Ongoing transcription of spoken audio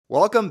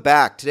Welcome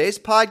back. Today's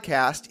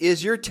podcast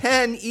is your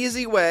 10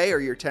 easy way or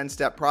your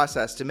 10-step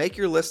process to make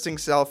your listing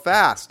sell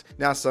fast.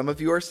 Now, some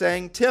of you are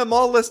saying, Tim,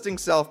 all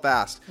listings sell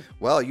fast.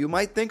 Well, you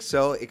might think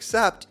so,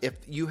 except if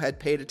you had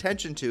paid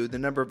attention to the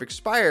number of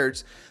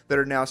expireds that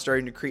are now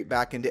starting to creep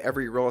back into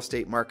every real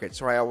estate market.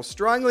 So I will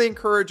strongly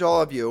encourage all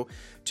of you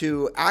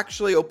to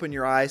actually open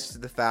your eyes to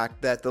the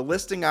fact that the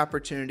listing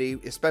opportunity,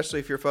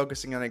 especially if you're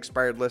focusing on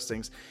expired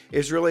listings,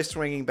 is really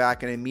swinging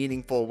back in a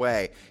meaningful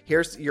way.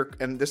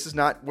 And this is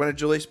not one of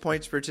Julie's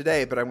points for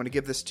today, but I'm going to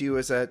give this to you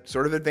as a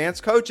sort of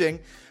advanced coaching.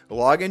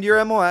 Log into your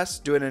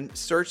MLS, do a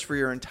search for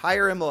your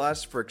entire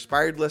MLS for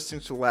expired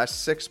listings for the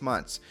last 6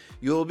 months.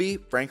 You will be,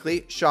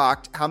 frankly,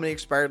 shocked how many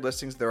expired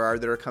listings there are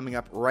that are coming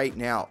up right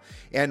now.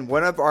 And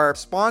one of our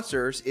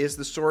sponsors is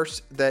the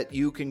source that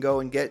you can go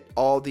and get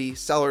all the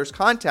sellers'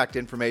 contact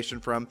information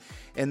from,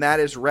 and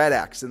that is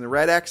RedX. And the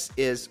RedX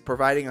is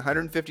providing a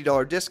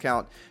 $150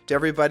 discount to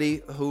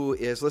everybody who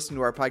is listening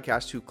to our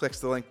podcast who clicks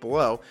the link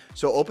below.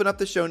 So open up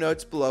the show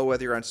notes below,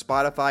 whether you're on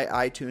Spotify,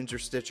 iTunes, or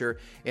Stitcher,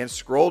 and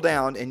scroll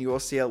down, and you will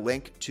see a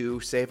link to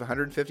save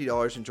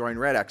 $150 and join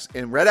RedX.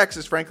 And RedX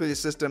is, frankly, the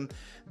system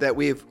that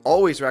we've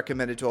always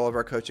recommended to all of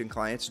our coaching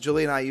clients.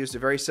 Julie and I used a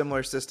very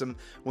similar system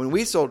when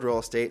we sold real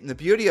estate. And the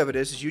beauty of it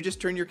is you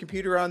just turn your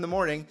computer on in the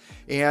morning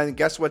and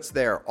guess what's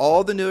there?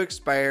 All the new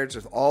expireds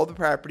with all the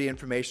property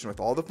information,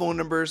 with all the phone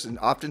numbers, and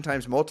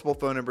oftentimes multiple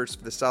phone numbers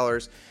for the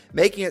sellers,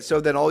 making it so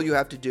that all you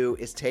have to do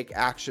is take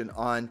action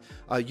on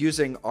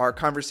using our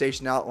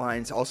conversation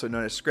outlines, also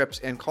known as scripts,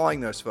 and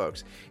calling those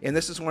folks. And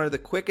this is one of the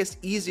quickest,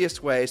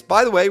 easiest ways.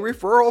 By the way,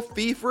 referral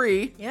fee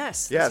free.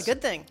 Yes, that's a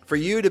good thing. For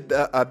you to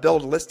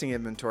build a listing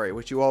inventory,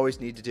 which you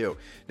always need to do.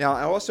 Now,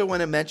 I also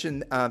want to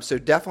mention, so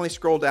definitely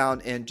scroll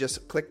down and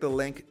just click the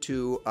link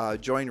to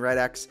join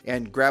RedX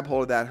and grab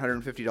hold of that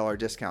 $150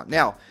 discount.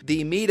 Now,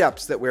 the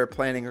meetups that we're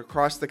planning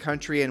across the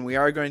country, and we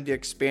are going to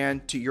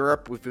expand to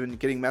Europe. We've been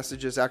getting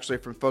messages actually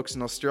from folks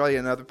in Australia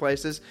and other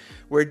places.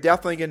 We're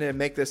definitely going to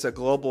make this a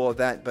global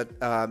event, but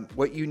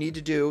what you need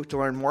to do to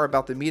learn more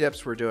about the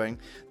meetups we're doing,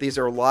 these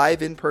are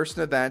live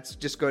in-person events.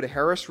 Just go to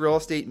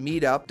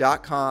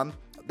harrisrealestatemeetup.com.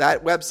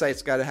 That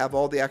website's got to have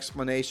all the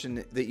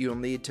explanation that you'll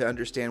need to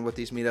understand what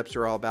these meetups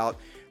are all about.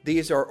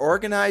 These are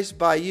organized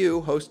by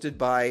you, hosted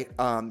by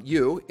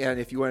you. And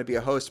if you want to be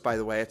a host, by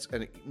the way,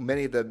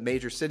 many of the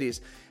major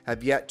cities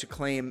have yet to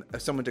claim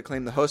someone to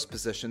claim the host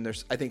position.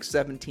 There's, I think,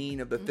 17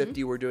 of the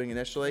 50 we're doing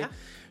initially. Yeah.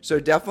 So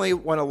definitely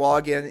want to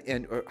log in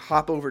and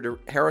hop over to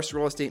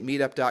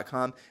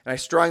harrisrealestatemeetup.com. And I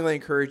strongly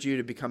encourage you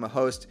to become a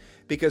host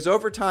because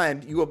over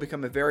time, you will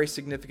become a very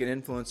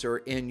significant influencer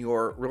in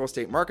your real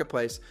estate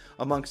marketplace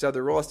amongst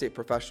other real estate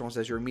professionals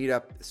as your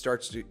meetup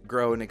starts to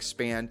grow and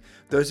expand.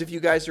 Those of you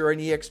guys who are in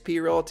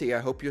eXp Realty, I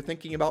hope you're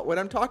thinking about what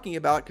I'm talking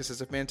about because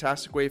it's a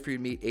fantastic way for you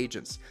to meet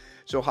agents.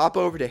 So hop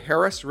over to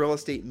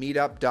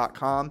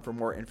harrisrealestatemeetup.com for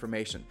more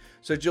information.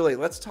 So Julie,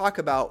 let's talk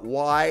about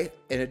why,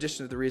 in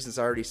addition to the reasons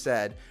I already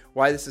said,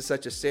 why this is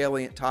such a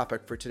salient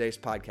topic for today's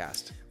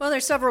podcast. Well,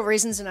 there's several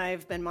reasons, and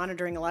I've been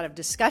monitoring a lot of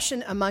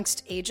discussion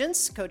amongst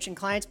agents, coaching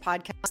clients,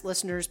 podcast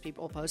listeners,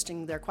 people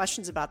posting their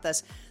questions about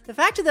this. The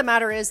fact of the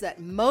matter is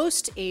that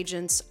most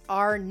agents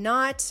are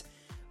not,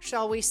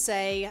 shall we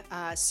say,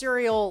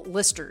 serial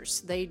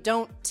listers. They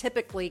don't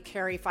typically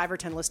carry 5 or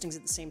 10 listings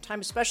at the same time,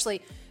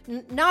 especially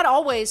not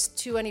always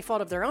to any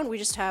fault of their own. We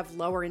just have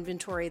lower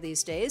inventory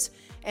these days.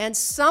 And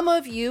some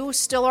of you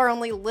still are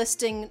only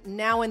listing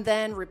now and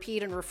then,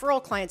 repeat and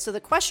referral clients. So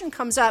the question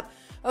comes up,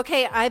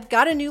 okay, I've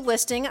got a new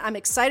listing. I'm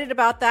excited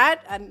about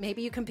that.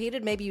 Maybe you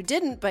competed, maybe you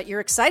didn't, but you're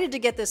excited to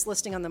get this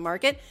listing on the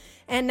market.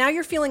 And now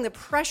you're feeling the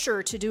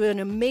pressure to do an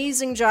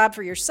amazing job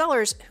for your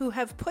sellers who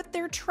have put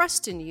their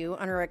trust in you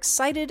and are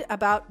excited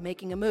about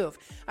making a move.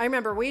 I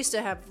remember we used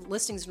to have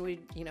listings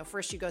and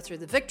first you go through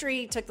the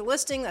victory, took the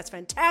listing. That's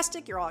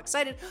fantastic. You're all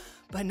excited,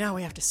 but now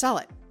we have to sell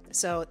it.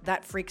 So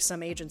that freaks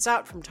some agents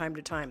out from time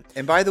to time.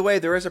 And by the way,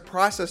 there is a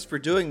process for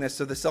doing this,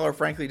 so the seller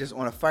frankly doesn't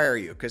want to fire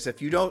you. Because if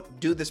you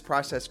don't do this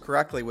process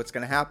correctly, what's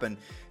going to happen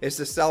is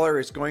the seller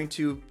is going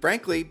to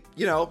frankly,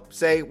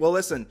 say, well,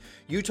 listen,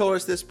 you told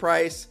us this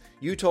price,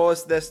 you told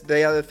us this,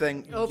 the other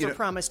thing.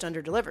 Overpromised,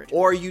 under-delivered.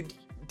 Or you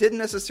didn't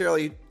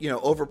necessarily,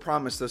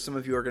 overpromise, though some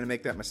of you are going to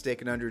make that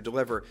mistake and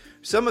under-deliver.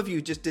 Some of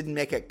you just didn't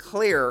make it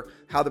clear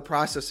how the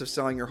process of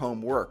selling your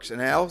home works. And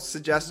I'll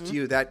suggest to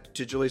you that,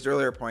 to Julie's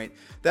earlier point,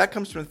 that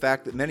comes from the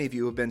fact that many of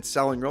you have been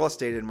selling real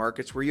estate in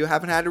markets where you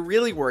haven't had to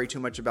really worry too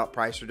much about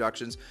price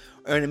reductions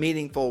in a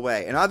meaningful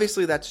way. And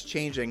obviously that's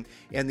changing.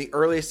 And the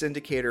earliest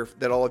indicator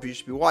that all of you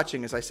should be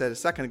watching, as I said a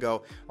second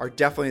ago, are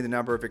definitely the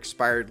number of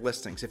expired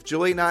listings. If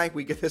Julie and I,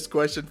 we get this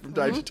question from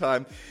time to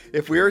time,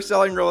 if we were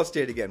selling real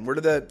estate again,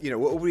 what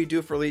would we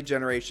do for lead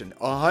generation?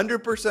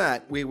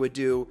 100% we would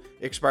do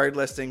expired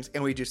listings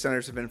and we do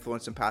centers of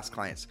influence and past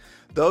clients.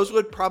 Those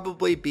would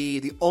probably be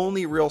the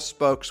only real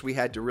spokes we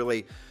had to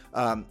really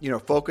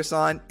focus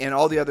on, and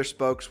all the other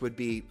spokes would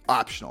be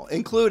optional,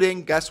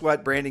 including, guess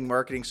what, branding,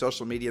 marketing,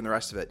 social media, and the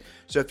rest of it.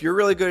 So if you're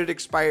really good at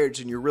expireds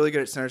and you're really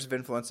good at centers of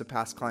influence and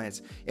past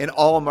clients in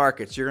all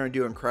markets, you're going to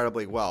do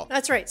incredibly well.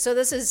 That's right. So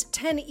this is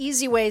 10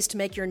 easy ways to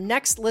make your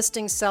next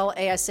listing sell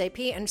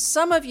ASAP. And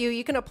some of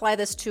you can apply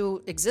this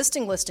to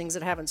existing listings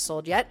that haven't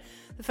sold yet.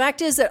 The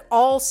fact is that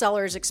all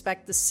sellers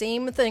expect the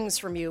same things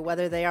from you,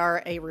 whether they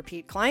are a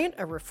repeat client,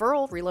 a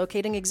referral,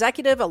 relocating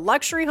executive, a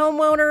luxury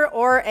homeowner,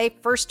 or a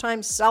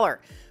first-time seller.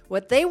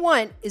 What they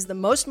want is the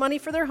most money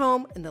for their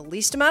home in the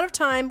least amount of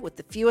time with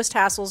the fewest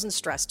hassles and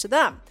stress to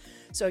them.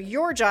 So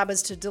your job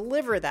is to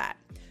deliver that.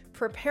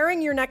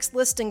 Preparing your next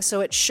listing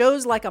so it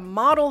shows like a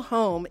model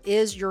home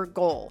is your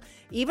goal.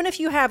 Even if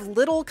you have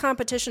little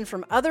competition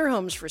from other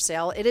homes for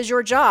sale, it is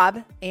your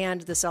job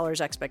and the seller's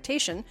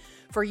expectation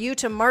for you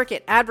to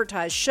market,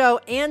 advertise, show,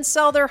 and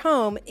sell their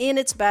home in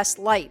its best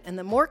light. And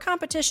the more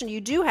competition you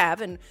do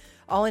have, and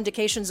all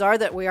indications are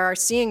that we are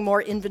seeing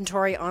more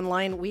inventory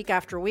online week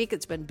after week.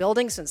 It's been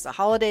building since the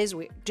holidays.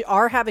 We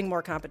are having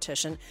more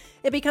competition.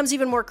 It becomes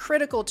even more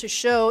critical to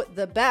show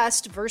the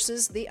best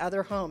versus the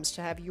other homes,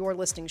 to have your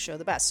listing show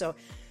the best. So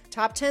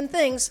top 10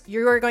 things,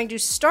 you are going to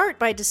start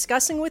by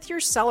discussing with your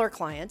seller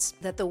clients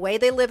that the way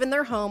they live in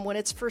their home when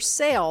it's for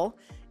sale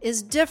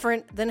is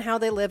different than how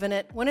they live in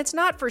it when it's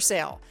not for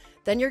sale.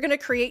 Then you're going to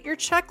create your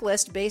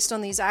checklist based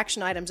on these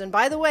action items. And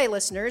by the way,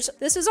 listeners,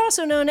 this is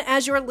also known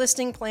as your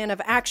listing plan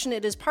of action.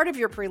 It is part of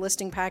your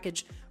pre-listing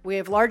package. We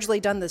have largely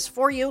done this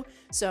for you.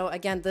 So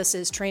again, this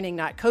is training,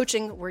 not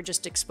coaching. We're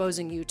just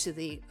exposing you to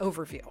the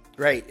overview.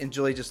 Right. And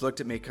Julie just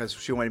looked at me because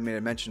she wanted me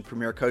to mention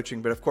Premier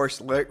Coaching. But of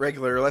course,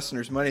 regular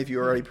listeners, many of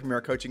you are already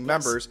Premier Coaching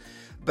members.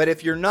 But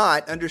if you're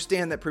not,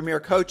 understand that Premier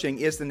Coaching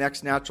is the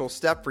next natural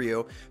step for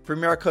you.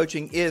 Premier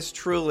Coaching is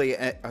truly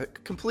a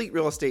complete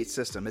real estate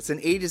system. It's an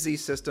A to Z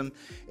system.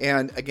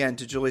 And again,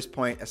 to Julie's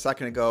point a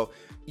second ago,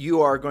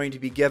 you are going to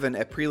be given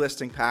a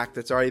pre-listing pack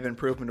that's already been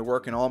proven to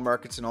work in all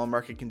markets and all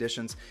market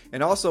conditions.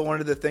 And also one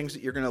of the things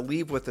that you're going to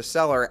leave with the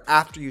seller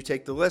after you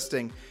take the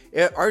listing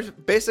are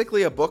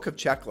basically a book of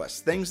checklists,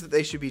 things that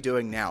they should be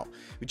doing now.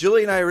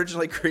 Julie and I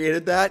originally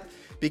created that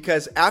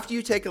because after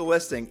you take a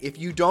listing, if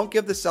you don't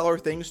give the seller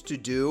things to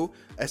do,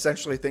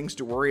 essentially things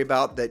to worry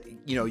about that,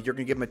 you're going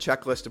to give them a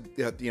checklist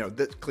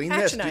of, clean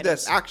this, do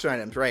this, action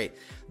items, right?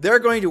 They're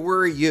going to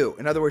worry you.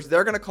 In other words,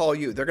 they're going to call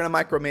you. They're going to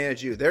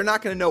micromanage you. They're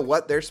not going to know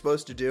what they're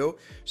supposed to do.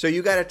 So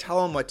you got to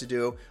tell them what to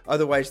do.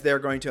 Otherwise, they're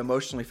going to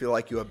emotionally feel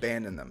like you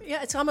abandon them.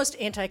 Yeah, it's almost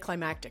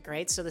anticlimactic,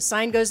 right? So the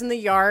sign goes in the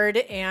yard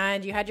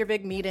and you had your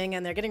big meeting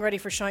and they're getting ready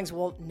for showings.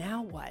 Well,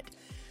 now what?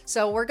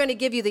 So we're going to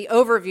give you the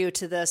overview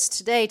to this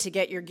today to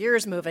get your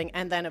gears moving.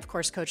 And then, of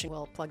course, coaching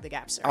will plug the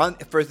gaps there.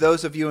 For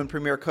those of you in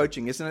Premier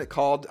Coaching, isn't it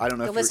called, I don't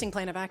know. The listing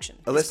plan of action.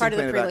 It's part of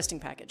the pre-listing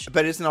package.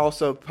 But isn't it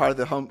also part of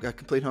the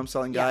complete home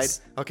selling guide?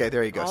 Yes. Okay,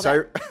 there you go.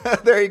 So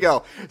there you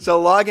go.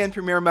 So log in,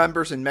 Premier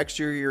members, and make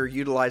sure you're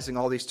utilizing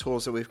all these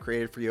tools that we've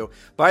created for you.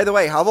 By the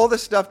way, have all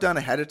this stuff done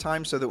ahead of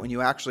time so that when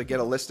you actually get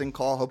a listing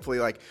call, hopefully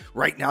like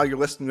right now you're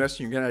listing this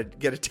and you're going to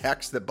get a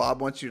text that Bob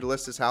wants you to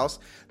list his house.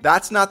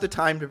 That's not the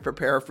time to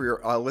prepare for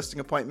your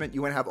listing appointment.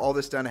 You want to have all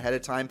this done ahead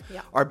of time.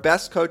 Yeah. Our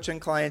best coaching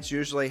clients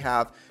usually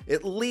have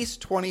at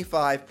least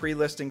 25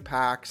 pre-listing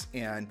packs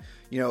and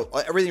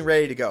everything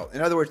ready to go.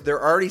 In other words,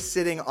 they're already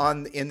sitting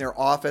in their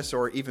office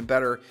or even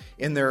better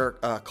in their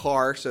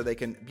car so they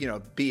can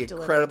be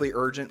incredibly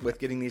urgent with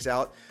getting these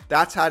out.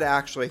 That's how to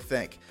actually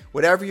think.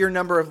 Whatever your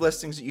number of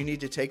listings that you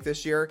need to take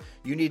this year,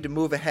 you need to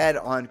move ahead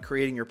on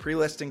creating your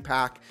pre-listing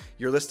pack,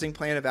 your listing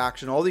plan of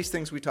action, all these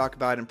things we talk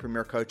about in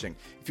Premier Coaching.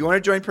 If you want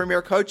to join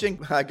Premier Coaching,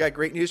 I got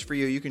great news for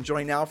you. You can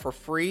join now for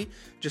free.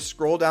 Just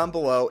scroll down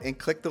below and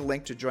click the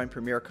link to join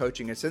Premier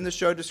Coaching. It's in the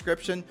show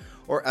description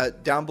or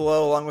down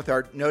below along with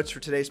our notes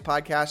for today's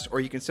podcast, or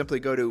you can simply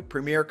go to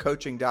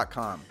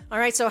premiercoaching.com. All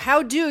right, so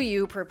how do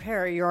you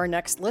prepare your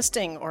next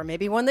listing, or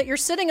maybe one that you're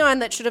sitting on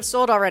that should have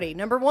sold already?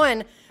 Number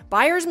one,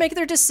 buyers make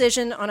their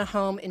decision on a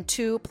home in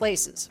two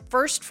places.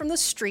 First, from the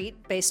street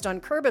based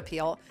on curb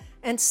appeal,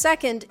 and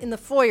second, in the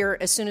foyer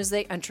as soon as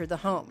they enter the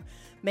home.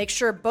 Make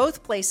sure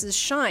both places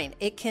shine.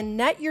 It can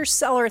net your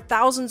seller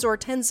thousands or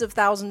tens of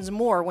thousands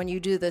more when you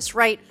do this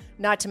right,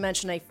 not to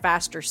mention a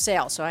faster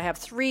sale. So I have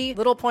 3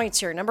 little points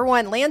here. Number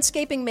one,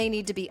 landscaping may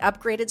need to be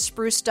upgraded,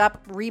 spruced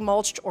up,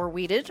 remulched, or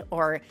weeded,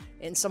 or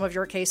in some of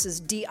your cases,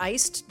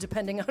 de-iced,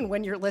 depending on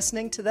when you're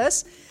listening to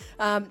this.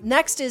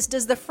 Next is,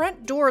 does the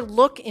front door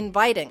look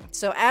inviting?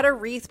 So add a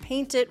wreath,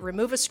 paint it,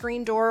 remove a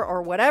screen door,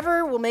 or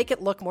whatever will make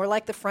it look more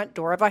like the front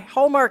door of a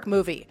Hallmark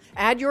movie.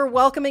 Add your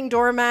welcoming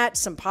doormat,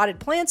 some potted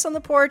plants on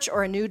the porch,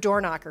 or a new door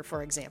knocker,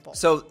 for example.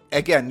 So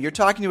again, you're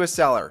talking to a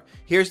seller.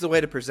 Here's the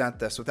way to present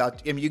this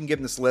without, you can give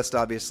them this list,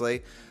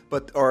 obviously,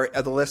 or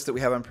the list that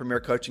we have on Premier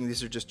Coaching.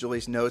 These are just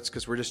Julie's notes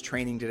because we're just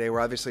training today. We're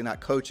obviously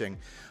not coaching.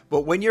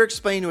 But when you're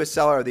explaining to a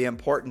seller the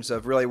importance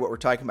of really what we're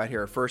talking about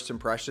here, first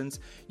impressions,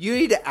 you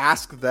need to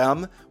ask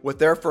them what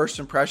their first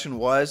impression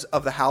was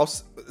of the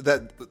house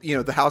that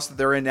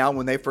they're in now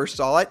when they first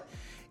saw it.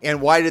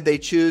 And why did they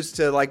choose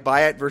to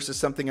buy it versus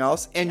something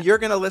else? And you're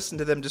going to listen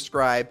to them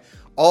describe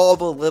all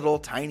the little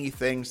tiny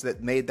things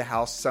that made the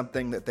house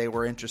something that they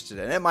were interested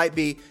in. It might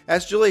be,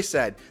 as Julie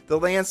said, the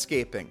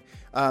landscaping.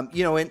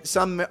 In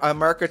some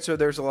markets where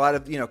there's a lot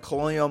of,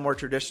 colonial, more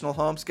traditional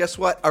homes, guess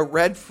what? A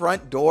red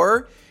front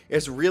door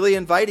is really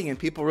inviting and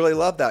people really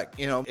love that.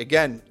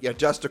 Again, you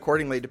adjust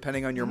accordingly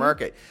depending on your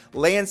market.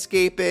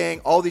 Landscaping,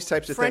 all these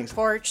types of things. Front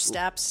porch,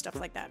 steps, stuff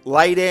like that.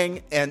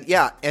 Lighting,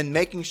 and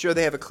making sure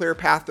they have a clear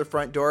path to the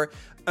front door.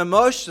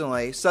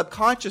 Emotionally,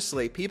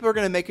 subconsciously, people are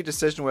going to make a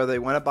decision whether they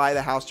want to buy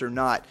the house or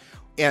not.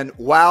 And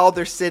while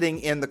they're sitting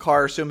in the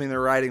car, assuming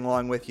they're riding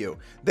along with you,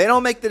 they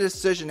don't make the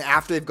decision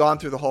after they've gone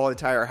through the whole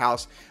entire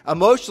house.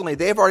 Emotionally,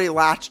 they've already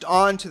latched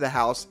on to the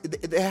house.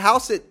 The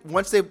house,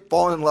 once they've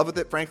fallen in love with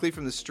it, frankly,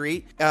 from the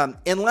street,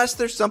 unless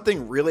there's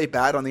something really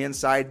bad on the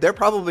inside, they're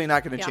probably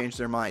not going to change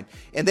their mind.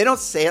 And they don't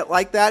say it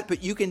like that,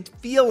 but you can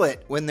feel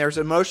it when there's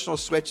an emotional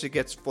switch that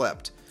gets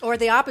flipped. Or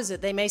the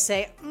opposite. They may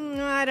say,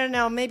 I don't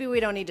know, maybe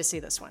we don't need to see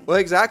this one. Well,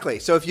 exactly.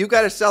 So if you've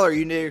got a seller,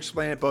 you need to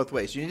explain it both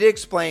ways. You need to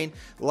explain,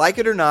 like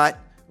it or not,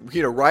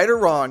 right or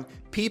wrong,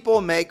 people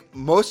make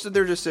most of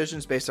their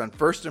decisions based on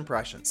first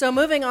impressions. So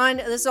moving on,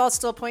 this is all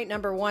still point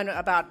number one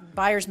about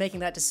buyers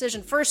making that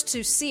decision. First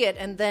to see it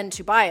and then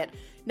to buy it.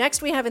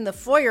 Next, we have in the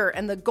foyer,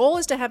 and the goal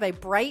is to have a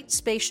bright,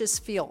 spacious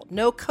feel.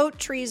 No coat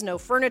trees, no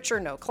furniture,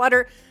 no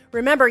clutter.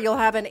 Remember, you'll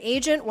have an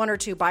agent, 1 or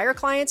 2 buyer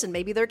clients, and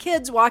maybe their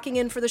kids walking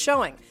in for the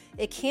showing.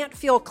 It can't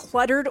feel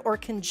cluttered or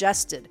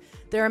congested.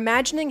 They're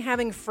imagining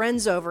having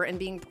friends over and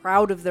being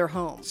proud of their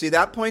home. See,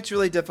 that point's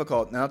really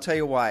difficult, and I'll tell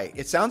you why.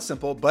 It sounds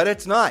simple, but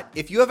it's not.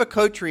 If you have a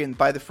coat tree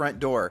by the front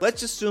door,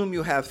 let's assume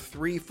you have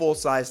 3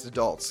 full-sized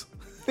adults.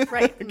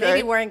 Right. Okay?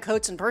 Maybe wearing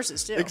coats and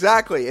purses, too.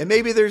 Exactly. And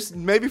maybe there's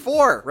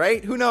 4,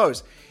 right? Who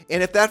knows?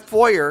 And if that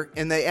foyer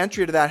and the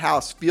entry to that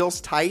house feels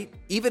tight,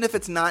 even if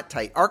it's not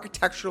tight,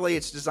 architecturally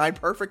it's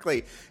designed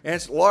perfectly and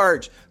it's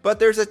large, but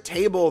there's a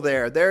table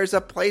there. There's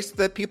a place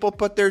that people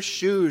put their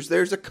shoes.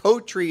 There's a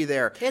coat tree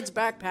there. Kids'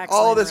 backpacks.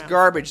 All this around.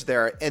 garbage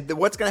there. And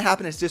what's going to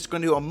happen is just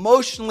going to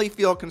emotionally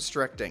feel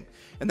constricting.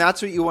 And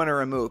that's what you want to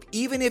remove.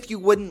 Even if you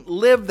wouldn't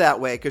live that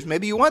way, because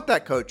maybe you want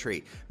that coat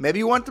tree. Maybe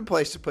you want the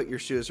place to put your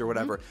shoes or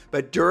whatever. Mm-hmm.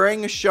 But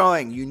during a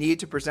showing, you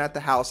need to present the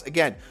house.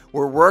 Again,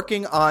 we're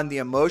working on the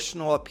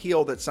emotional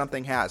appeal that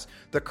something has.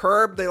 The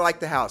curb, they like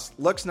the house.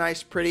 Looks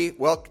nice, pretty,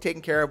 well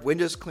taken care of.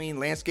 Windows clean,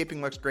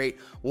 landscaping looks great.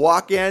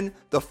 Walk in,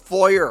 the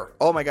foyer.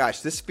 Oh my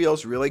gosh, this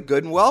feels really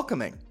good and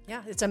welcoming.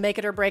 Yeah, it's a make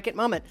it or break it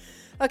moment.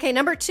 Okay,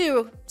 number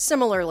 2,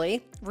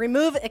 similarly,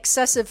 remove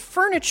excessive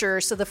furniture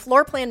so the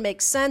floor plan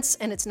makes sense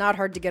and it's not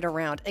hard to get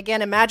around.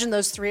 Again, imagine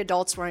those 3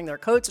 adults wearing their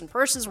coats and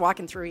purses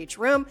walking through each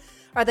room.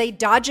 Are they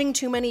dodging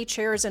too many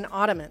chairs and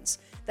ottomans?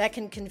 That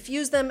can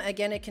confuse them.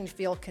 Again, it can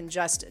feel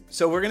congested.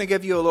 So we're going to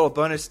give you a little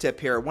bonus tip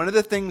here. One of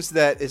the things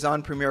that is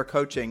on Premier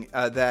Coaching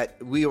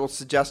that we will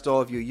suggest all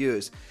of you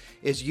use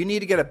is you need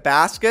to get a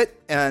basket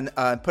and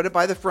put it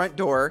by the front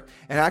door.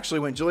 And actually,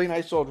 when Julie and I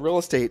sold real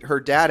estate,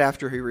 her dad,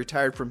 after he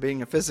retired from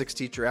being a physics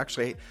teacher,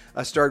 actually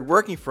started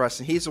working for us.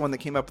 And he's the one that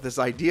came up with this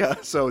idea.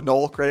 So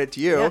Noel, credit to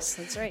you. Yes,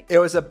 that's right. It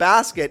was a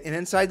basket. And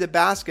inside the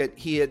basket,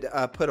 he had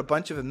put a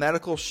bunch of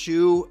medical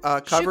shoe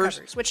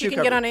covers. Which you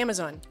can get on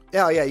Amazon.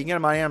 Yeah, you can get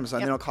them on Amazon.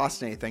 Yep. They don't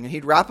cost anything. And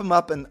he'd wrap them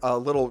up in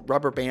little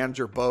rubber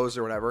bands or bows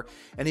or whatever.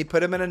 And he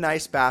put them in a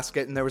nice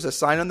basket. And there was a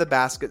sign on the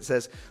basket that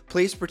says,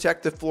 "Please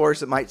protect the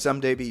floors that might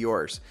someday be yours."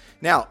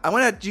 Now, I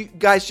want to,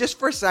 guys, just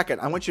for a second,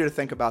 I want you to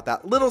think about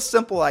that little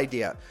simple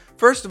idea.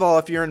 First of all,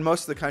 if you're in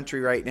most of the country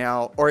right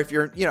now, or if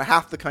you're,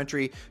 half the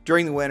country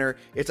during the winter,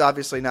 it's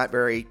obviously not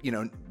very,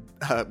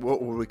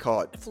 what would we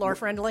call it? Floor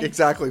friendly.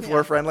 Exactly,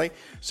 floor friendly.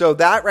 So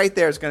that right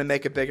there is going to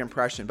make a big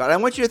impression. But I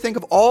want you to think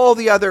of all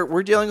the other,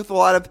 we're dealing with a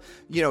lot of,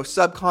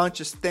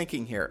 subconscious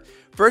thinking here.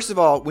 First of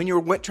all, when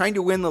you're trying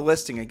to win the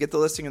listing and get the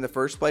listing in the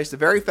first place, the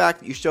very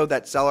fact that you showed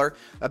that seller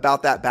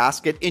about that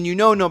basket, and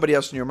nobody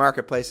else in your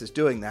marketplace is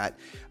doing that,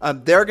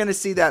 they're going to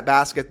see that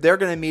basket. They're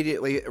going to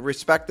immediately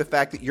respect the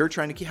fact that you're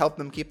trying to help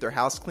them keep their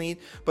house clean,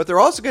 but they're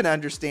also going to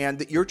understand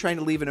that you're trying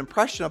to leave an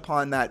impression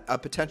upon that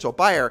potential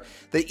buyer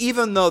that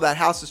even though that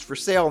house is for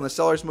sale and the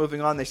seller's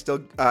moving on, they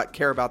still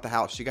care about the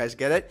house. You guys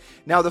get it?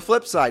 Now, the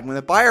flip side, when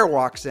the buyer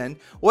walks in,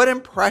 what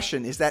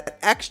impression is that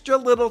extra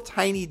little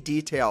tiny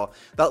detail,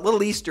 that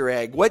little Easter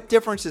egg? What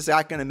difference is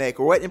that going to make,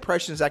 or what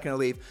impression is that going to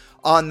leave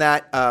on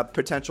that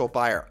potential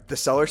buyer? The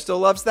seller still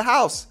loves the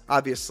house,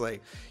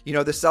 obviously.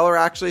 The seller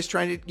actually is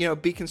trying to,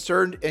 be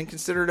concerned and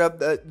considerate of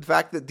the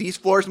fact that these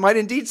floors might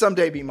indeed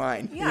someday be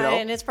mine. Yeah,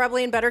 and it's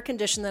probably in better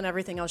condition than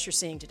everything else you're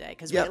seeing today,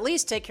 because we at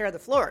least take care of the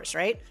floors,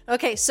 right?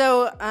 Okay,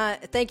 so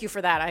thank you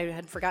for that. I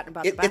had forgotten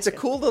about the basket. It's a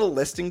cool little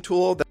listing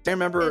tool. That I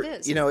remember,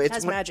 it is. It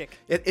has magic.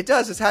 It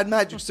does. It's had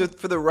magic. So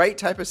for the right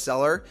type of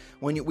seller,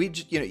 when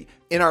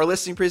in our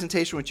listing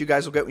presentation, which you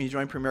guys will get when you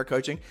join Premier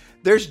Coaching,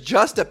 there's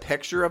just a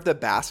picture of the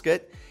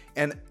basket.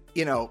 And,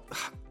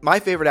 my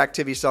favorite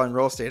activity selling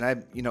real estate, and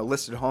I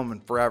listed home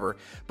and forever,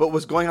 but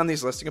was going on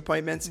these listing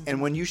appointments. Mm-hmm.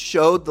 And when you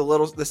showed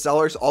the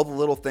sellers all the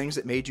little things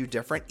that made you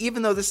different,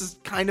 even though this is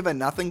kind of a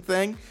nothing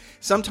thing,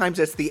 sometimes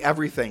it's the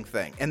everything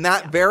thing. And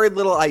that very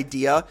little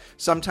idea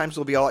sometimes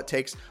will be all it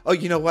takes. Oh,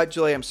 you know what,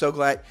 Julie, I'm so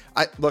glad.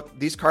 Look,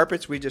 these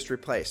carpets we just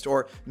replaced,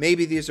 or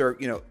maybe these are,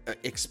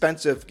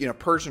 expensive,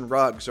 Persian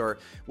rugs or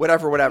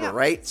whatever,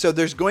 right? So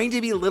there's going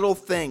to be little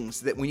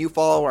things that when you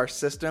follow our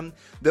system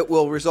that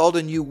will result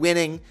in you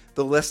winning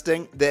the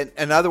listing,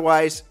 and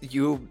otherwise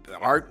you're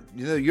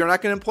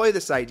not going to employ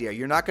this idea.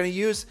 You're not going to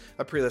use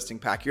a pre-listing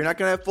pack. You're not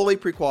going to fully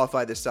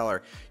pre-qualify the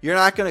seller. You're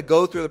not going to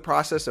go through the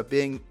process of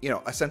being,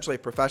 essentially a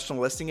professional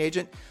listing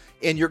agent.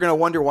 And you're going to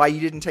wonder why you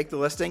didn't take the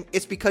listing.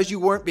 It's because you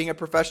weren't being a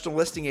professional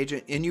listing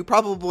agent, and you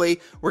probably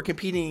were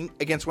competing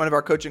against one of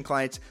our coaching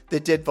clients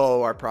that did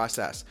follow our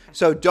process.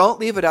 So don't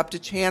leave it up to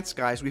chance,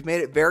 guys. We've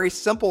made it very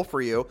simple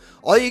for you.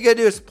 All you got to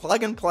do is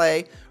plug and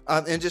play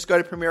and just go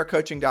to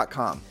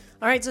premiercoaching.com.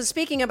 All right, so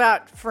speaking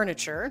about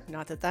furniture,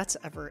 not that that's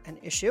ever an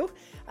issue,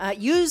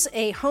 use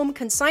a home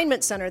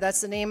consignment center.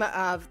 That's the name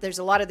of, there's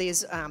a lot of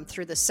these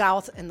through the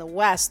South and the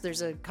West.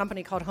 There's a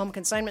company called Home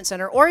Consignment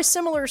Center, or a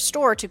similar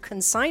store to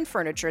consign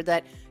furniture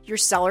that your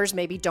sellers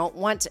maybe don't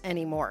want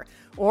anymore.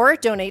 Or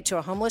donate to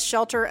a homeless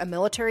shelter, a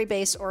military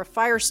base, or a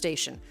fire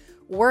station.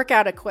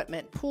 Workout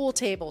equipment, pool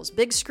tables,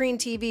 big screen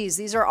TVs,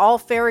 these are all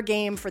fair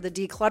game for the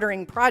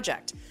decluttering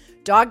project.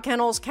 Dog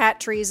kennels, cat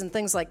trees, and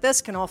things like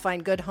this can all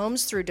find good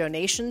homes through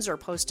donations or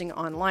posting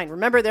online.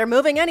 Remember, they're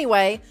moving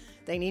anyway.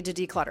 They need to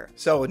declutter.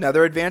 So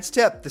another advanced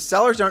tip, the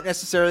sellers aren't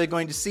necessarily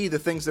going to see the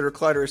things that are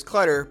clutter as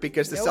clutter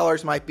because the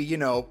sellers might be,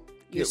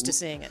 used to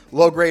seeing it.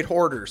 Low-grade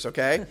hoarders,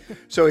 okay?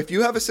 So if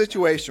you have a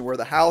situation where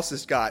the house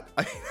has got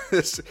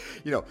this,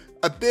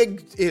 a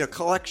big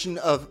collection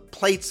of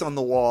plates on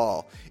the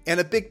wall and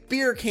a big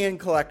beer can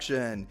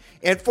collection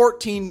and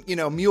 14,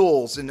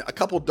 mules and a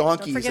couple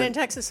donkeys. Don't forget in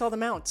Texas all the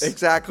mounts.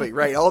 Exactly,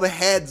 right. All the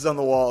heads on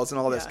the walls and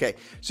all this. Okay.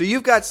 So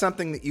you've got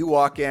something that you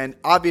walk in.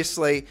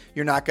 Obviously,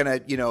 you're not going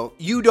to,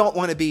 you don't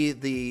want to be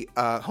the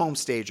home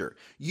stager.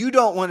 You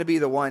don't want to be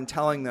the one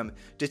telling them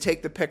to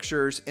take the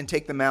pictures and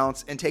take the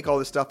mounts and take all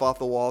this stuff off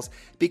the walls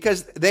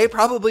because they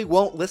probably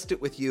won't list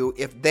it with you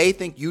if they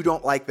think you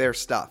don't like their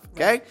stuff.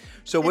 Okay. Right.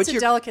 So it's a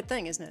delicate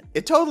thing, isn't it?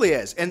 It totally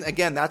is. And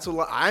again,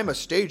 I'm a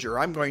stager.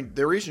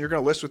 The reason you're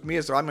going to list with me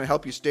is I'm going to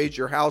help you stage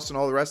your house and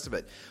all the rest of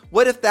it.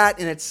 What if that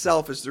in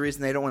itself is the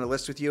reason they don't want to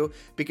list with you?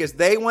 Because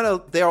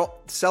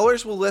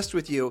sellers will list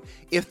with you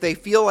if they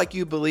feel like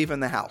you believe in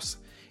the house.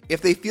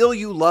 If they feel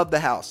you love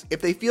the house,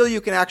 if they feel you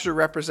can actually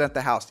represent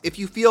the house, if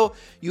you feel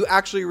you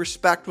actually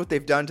respect what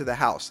they've done to the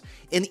house,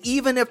 and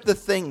even if the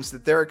things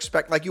that they're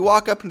expecting, like you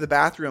walk up into the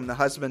bathroom, the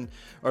husband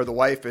or the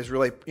wife is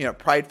really,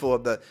 prideful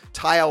of the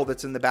tile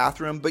that's in the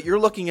bathroom, but you're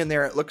looking in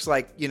there, it looks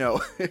like,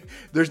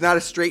 there's not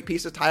a straight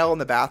piece of tile in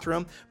the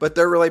bathroom, but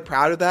they're really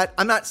proud of that.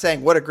 I'm not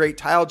saying what a great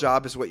tile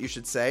job is what you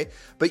should say,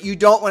 but you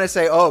don't want to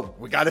say, oh,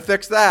 we got to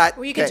fix that.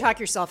 Well, you can talk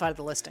yourself out of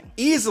the listing.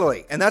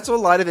 Easily. And that's what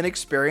a lot of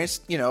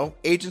inexperienced,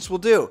 agents will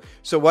do.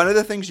 So one of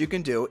the things you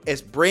can do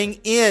is bring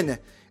in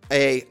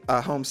a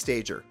home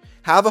stager.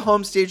 Have a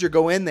home stager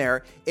go in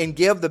there and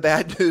give the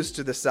bad news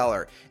to the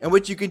seller. And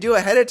what you can do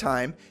ahead of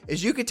time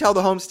is you can tell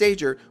the home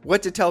stager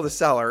what to tell the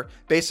seller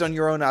based on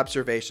your own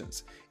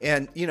observations.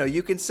 And,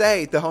 you can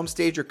say, the home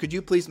stager, could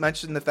you please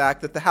mention the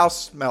fact that the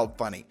house smelled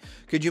funny?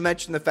 Could you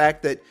mention the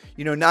fact that,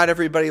 not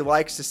everybody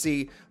likes to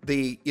see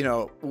the,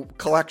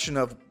 collection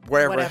of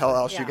whatever the hell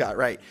else you got,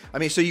 right?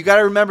 So you got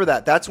to remember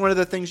that. That's one of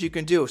the things you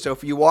can do. So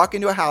if you walk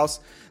into a house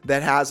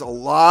that has a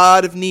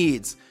lot of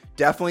needs,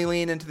 definitely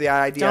lean into the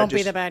idea. Don't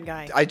be the bad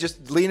guy. I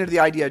just lean into the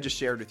idea I just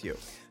shared with you.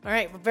 All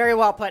right, very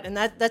well put. And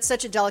that's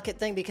such a delicate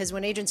thing because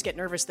when agents get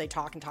nervous, they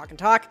talk and talk and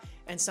talk,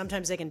 and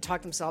sometimes they can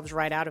talk themselves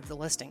right out of the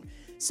listing.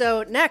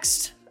 So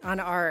next on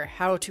our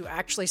how to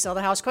actually sell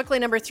the house quickly,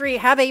 number 3,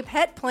 have a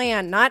pet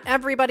plan. Not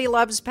everybody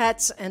loves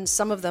pets, and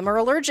some of them are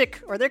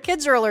allergic or their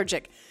kids are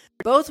allergic.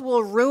 Both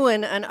will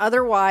ruin an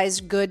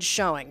otherwise good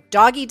showing.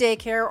 Doggy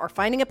daycare or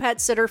finding a pet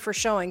sitter for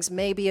showings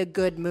may be a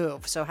good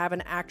move, so have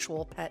an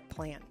actual pet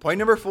plan. Point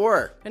number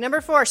 4. And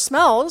number 4,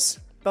 smells,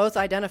 both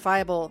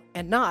identifiable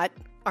and not,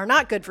 are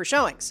not good for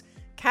showings.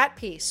 Cat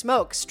pee,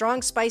 smoke,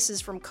 strong spices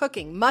from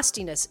cooking,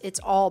 mustiness, it's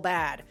all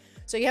bad.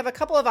 So you have a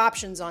couple of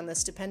options on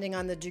this depending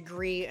on the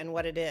degree and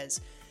what it is.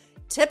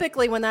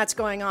 Typically when that's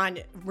going on,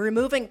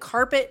 removing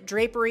carpet,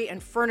 drapery,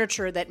 and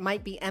furniture that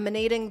might be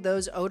emanating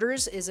those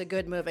odors is a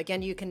good move.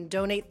 Again, you can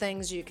donate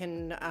things, you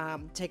can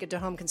take it to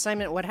home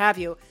consignment, what have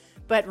you,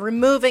 but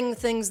removing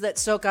things that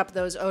soak up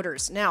those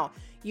odors. Now,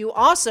 you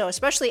also,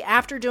 especially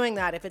after doing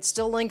that, if it's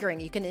still lingering,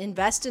 you can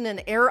invest in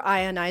an air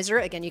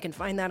ionizer. Again, you can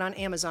find that on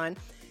Amazon.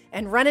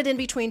 And run it in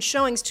between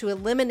showings to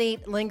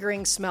eliminate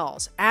lingering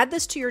smells. Add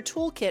this to your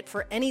toolkit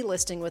for any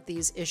listing with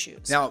these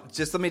issues. Now,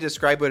 just let me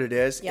describe what it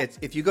is. Yep.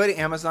 If you go to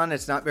Amazon,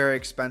 it's not very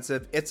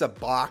expensive. It's a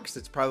box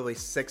that's probably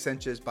 6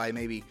 inches by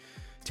maybe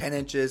 10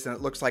 inches and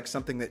it looks like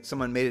something that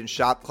someone made in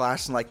shop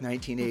class in like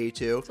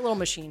 1982. It's a little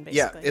machine, basically.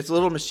 Yeah, it's a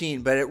little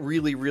machine, but it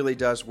really, really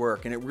does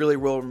work, and it really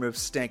will remove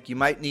stink. You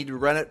might need to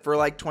run it for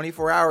like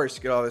 24 hours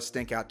to get all the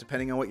stink out,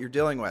 depending on what you're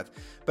dealing with.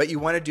 But you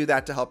want to do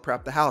that to help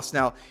prep the house.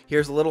 Now,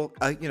 here's a little,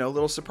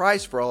 little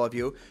surprise for all of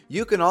you.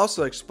 You can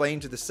also explain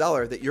to the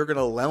seller that you're going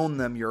to loan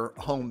them your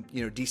home,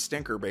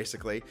 de-stinker,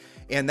 basically,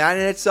 and that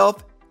in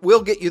itself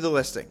will get you the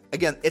listing.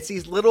 Again, it's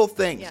these little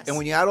things. Yes. And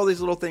when you add all these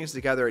little things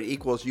together, it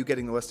equals you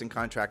getting the listing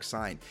contract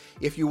signed.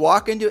 If you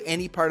walk into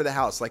any part of the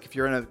house, like if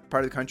you're in a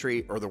part of the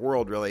country or the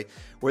world really,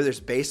 where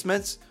there's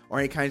basements or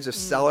any kinds of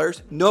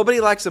cellars, nobody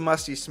likes a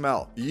musty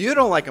smell. You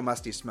don't like a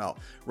musty smell.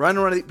 Run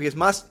one of these, because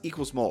must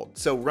equals mold.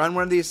 So run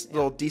one of these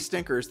little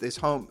de-stinkers, this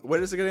home, what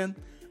is it again?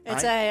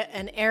 It's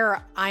an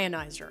air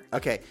ionizer.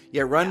 Okay.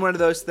 Yeah, run one of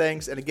those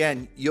things. And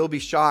again, you'll be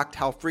shocked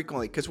how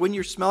frequently, because when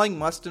you're smelling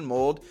must and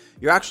mold,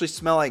 you're actually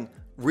smelling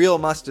real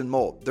must and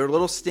mold. They're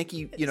little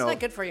stinky, It's not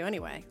good for you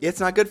anyway. It's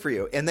not good for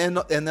you. And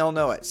they'll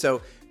know it.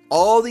 So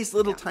all these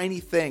little tiny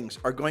things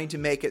are going to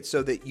make it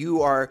so that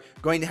you are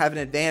going to have an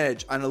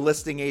advantage on a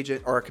listing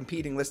agent or a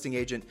competing listing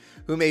agent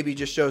who maybe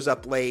just shows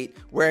up late,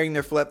 wearing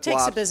their flip-flops.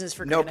 Takes the business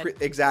for granted.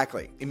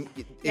 Exactly.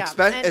 Yeah.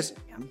 Go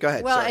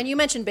ahead. Well, sorry. and you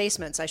mentioned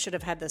basements. I should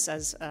have had this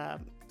as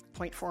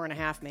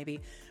 0.4.5 maybe.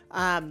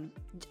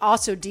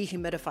 Also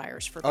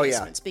dehumidifiers for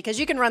basements, because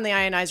you can run the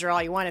ionizer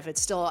all you want. If it's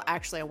still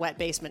actually a wet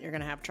basement, you're going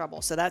to have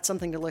trouble. So that's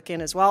something to look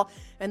in as well.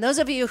 And those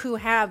of you who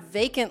have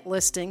vacant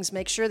listings,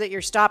 make sure that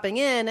you're stopping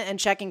in and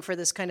checking for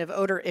this kind of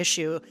odor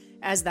issue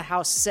as the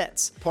house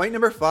sits. Point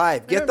number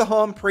 5, get the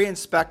home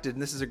pre-inspected.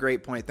 And this is a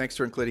great point. Thanks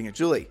for including it.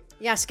 Julie.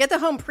 Yes, get the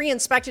home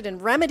pre-inspected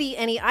and remedy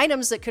any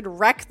items that could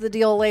wreck the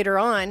deal later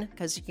on,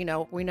 because,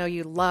 we know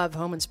you love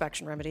home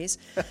inspection remedies.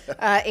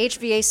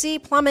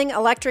 HVAC, plumbing,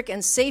 electric,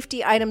 and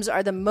safety items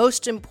are the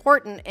most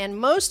important, and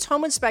most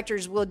home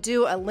inspectors will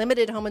do a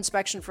limited home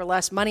inspection for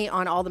less money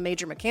on all the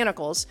major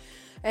mechanicals.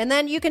 And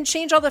then you can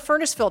change all the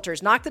furnace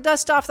filters, knock the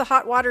dust off the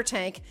hot water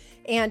tank,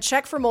 and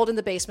check for mold in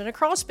the basement and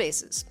crawl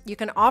spaces. You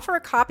can offer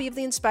a copy of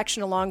the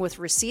inspection along with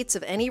receipts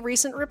of any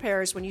recent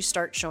repairs when you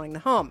start showing the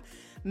home.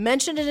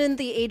 Mention it in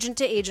the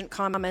agent-to-agent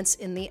comments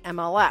in the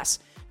MLS.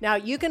 Now,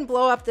 you can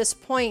blow up this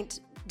point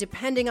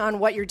depending on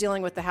what you're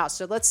dealing with the house.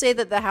 So let's say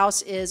that the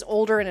house is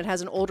older and it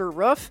has an older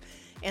roof,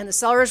 and the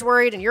seller is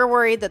worried and you're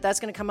worried that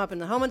that's going to come up in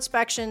the home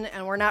inspection,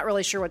 and we're not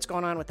really sure what's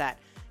going on with that.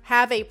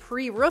 Have a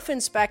pre-roof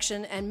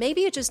inspection, and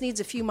maybe it just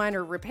needs a few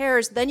minor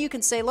repairs. Then you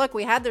can say, look,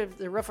 we had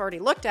the roof already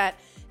looked at,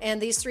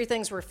 and these 3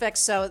 things were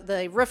fixed. So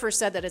the roofer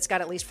said that it's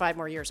got at least 5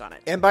 more years on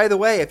it. And by the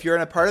way, if you're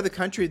in a part of the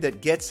country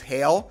that gets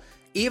hail,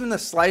 even the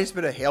slightest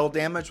bit of hail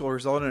damage will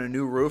result in a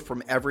new roof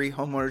from every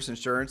homeowner's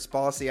insurance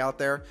policy out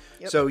there.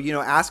 Yep. So,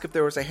 ask if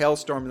there was a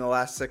hailstorm in the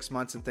last 6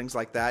 months and things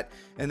like that.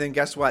 And then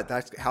guess what?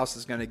 That house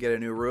is going to get a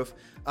new roof.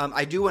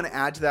 I do want to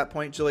add to that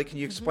point, Julie. Can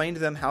you explain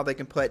to them how they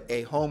can put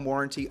a home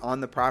warranty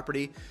on the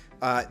property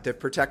to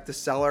protect the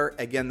seller?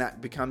 Again, that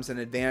becomes an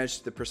advantage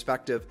to the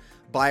prospective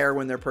buyer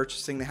when they're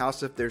purchasing the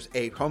house if there's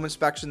a home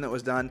inspection that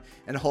was done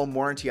and a home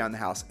warranty on the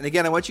house. And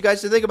again, I want you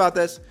guys to think about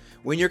this.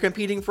 When you're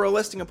competing for a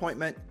listing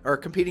appointment or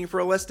competing for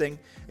a listing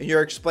and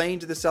you're explaining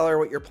to the seller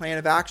what your plan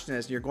of action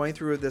is, and you're going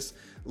through this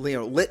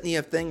litany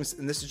of things,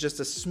 and this is just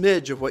a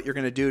smidge of what you're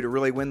going to do to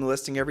really win the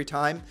listing every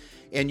time,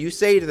 and you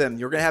say to them,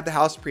 you're going to have the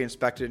house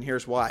pre-inspected, and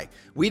here's why.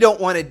 We don't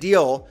want to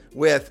deal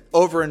with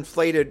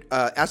overinflated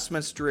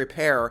estimates to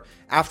repair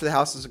after the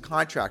house is in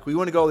contract. We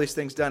want to get all these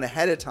things done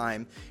ahead of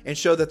time and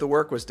show that the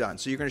work was done.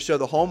 So you're going to show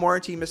the home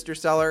warranty, Mr.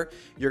 Seller.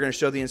 You're going to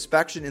show the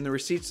inspection and the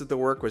receipts that the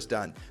work was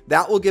done.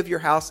 That will give your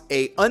house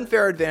an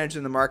unfair advantage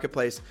in the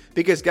marketplace,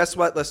 because guess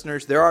what,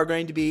 listeners? There are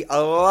going to be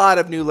a lot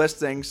of new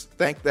listings,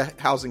 thank the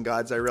housing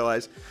gods, I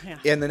realize,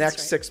 in the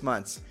next 6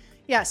 months.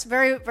 Yes,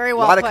 very, very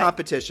well. A lot of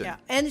competition. Yeah.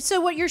 And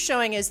so what you're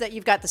showing is that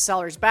you've got the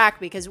seller's back,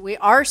 because we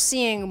are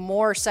seeing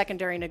more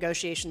secondary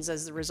negotiations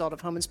as a result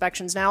of home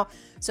inspections now.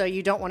 So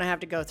you don't want to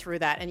have to go through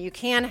that. And you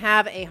can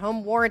have a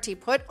home warranty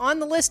put on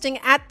the listing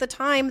at the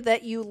time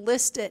that you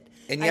list it.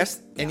 And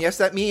yes,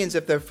 that means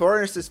if the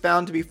furnace is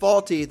found to be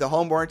faulty, the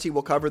home warranty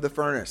will cover the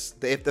furnace.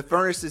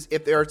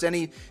 If there's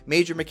any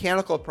major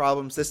mechanical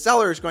problems, the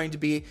seller is going to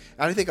be,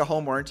 I think a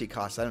home warranty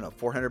costs, $400 now?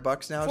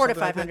 $400 to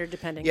 $500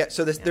 depending. Yeah,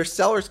 so their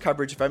seller's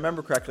coverage, if I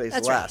remember correctly,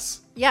 is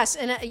less. Right. Yes,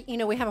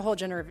 and we have a whole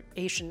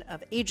generation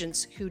of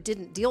agents who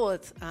didn't deal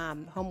with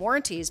home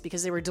warranties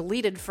because they were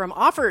deleted from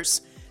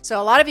offers.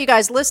 So a lot of you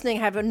guys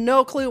listening have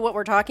no clue what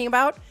we're talking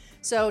about.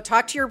 So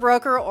talk to your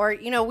broker, or,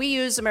 we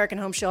use American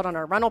Home Shield on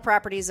our rental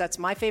properties. That's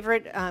my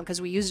favorite because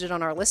we used it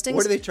on our listings.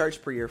 What do they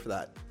charge per year for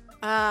that?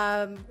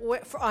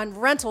 On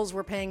rentals,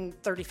 we're paying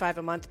 $35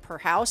 a month per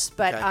house,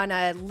 but on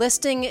a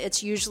listing,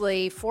 it's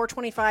usually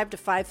 $425 to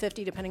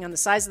 $550, depending on the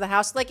size of the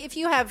house. Like if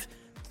you have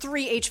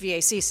 3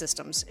 HVAC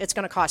systems, it's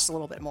going to cost a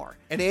little bit more.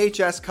 And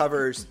AHS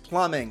covers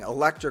plumbing,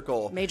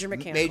 electrical, major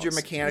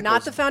mechanicals.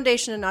 Not the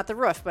foundation and not the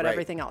roof, but right.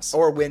 everything else.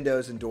 Or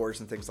windows and doors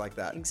and things like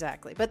that.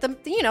 Exactly. But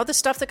the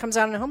stuff that comes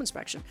out in a home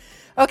inspection.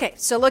 Okay,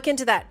 so look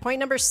into that. Point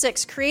number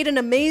 6, create an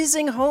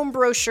amazing home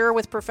brochure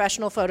with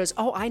professional photos.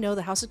 Oh, I know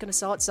the house is going to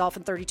sell itself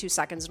in 32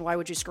 seconds, and why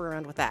would you screw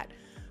around with that?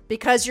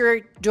 Because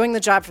you're doing the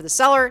job for the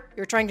seller,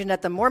 you're trying to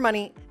net them more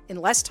money in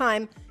less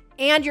time,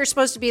 and you're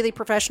supposed to be the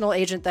professional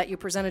agent that you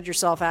presented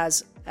yourself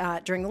as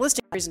during the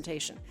listing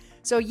presentation.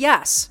 So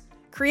yes,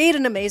 create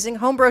an amazing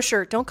home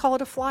brochure. Don't call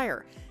it a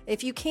flyer.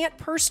 If you can't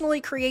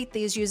personally create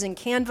these using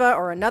Canva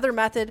or another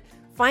method,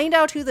 find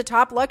out who the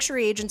top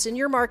luxury agents in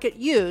your market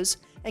use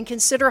and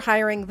consider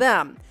hiring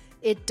them.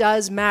 It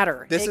does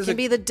matter. It can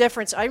be the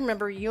difference. I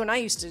remember you and I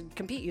used to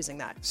compete using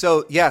that.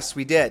 So yes,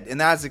 we did.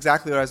 And that's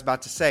exactly what I was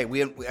about to say.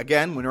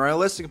 Again, when you're on a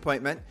listing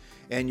appointment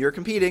and you're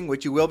competing,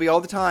 which you will be all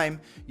the time,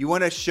 you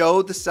want to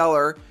show the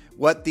seller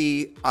what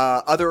the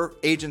other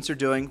agents are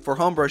doing for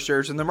home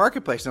brochures in the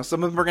marketplace. Now,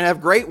 some of them are going to have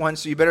great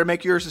ones, so you better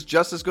make yours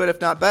just as good, if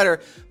not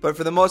better. But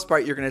for the most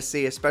part, you're going to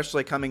see,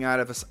 especially coming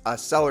out of a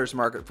seller's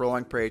market for a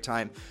long period of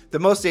time, that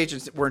most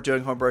agents weren't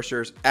doing home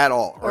brochures at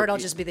all. Or it'll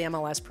just be the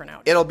MLS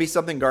printout. It'll be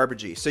something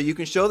garbagey. So you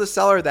can show the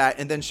seller that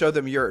and then show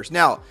them yours.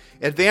 Now,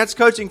 advanced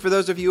coaching for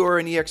those of you who are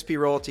in eXp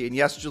Realty. And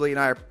yes, Julie and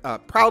I are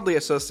proudly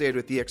associated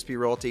with eXp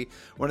Realty,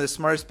 one of the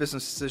smartest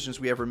business decisions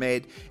we ever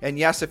made. And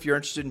yes, if you're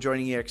interested in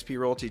joining eXp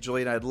Realty,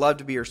 Julie and I'd love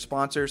to be your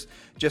sponsors.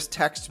 Just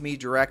text me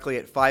directly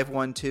at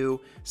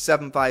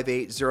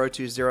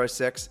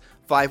 512-758-0206,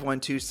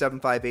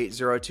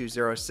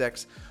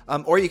 512-758-0206.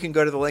 Or you can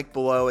go to the link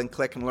below and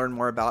click and learn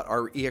more about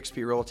our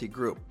eXp Realty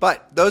group.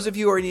 But those of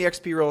you who are in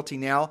eXp Realty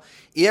now,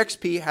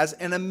 eXp has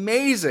an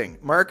amazing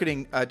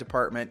marketing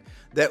department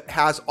that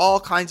has all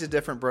kinds of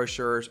different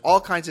brochures,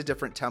 all kinds of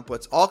different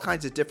templates, all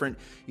kinds of different,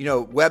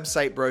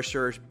 website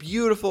brochures,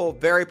 beautiful,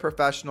 very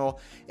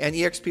professional. And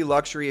eXp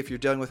Luxury, if you're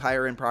dealing with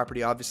higher end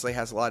property, obviously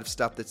has a lot of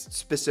stuff that's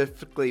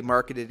specifically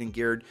marketed and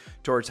geared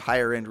towards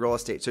higher end real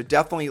estate. So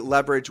definitely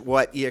leverage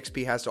what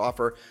eXp has to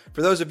offer.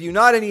 For those of you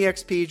not in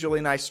eXp, Julie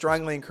and I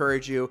strongly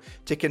encourage you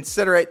to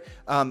consider it.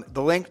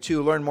 The link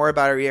to learn more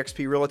about our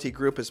eXp Realty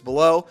group is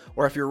below.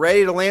 Or if you're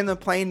ready to land the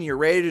plane and you're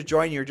ready to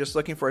join, you're just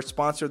looking for a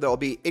sponsor that will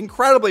be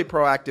incredibly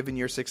proactive in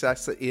your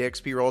success at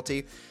eXp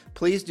Realty,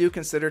 please do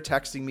consider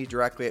texting me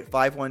directly at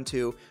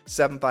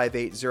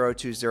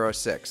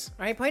 512-758-0206.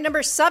 All right, point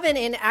number 7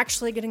 in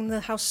actually getting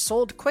the house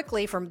sold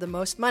quickly for the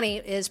most money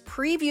is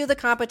preview the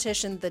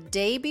competition the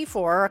day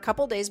before, or a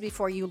couple days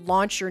before you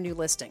launch your new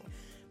listing.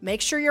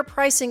 Make sure your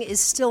pricing is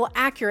still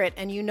accurate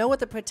and you know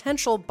what the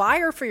potential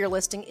buyer for your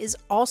listing is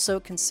also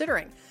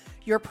considering.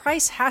 Your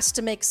price has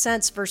to make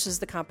sense versus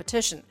the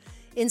competition.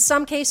 In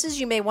some cases,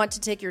 you may want to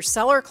take your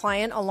seller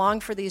client along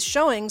for these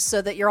showings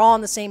so that you're all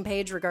on the same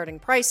page regarding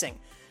pricing.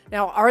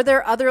 Now, are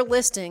there other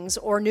listings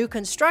or new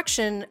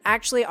construction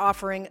actually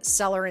offering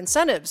seller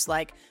incentives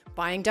like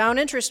buying down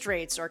interest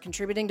rates or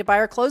contributing to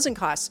buyer closing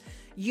costs?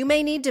 You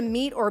may need to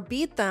meet or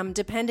beat them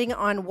depending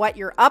on what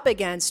you're up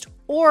against,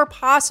 or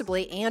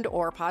possibly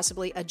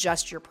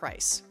adjust your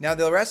price. Now,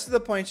 the rest of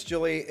the points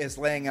Julie is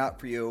laying out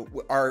for you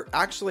are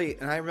actually,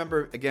 and I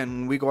remember,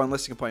 again, when we go on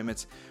listing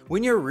appointments,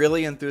 when you're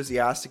really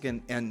enthusiastic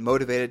and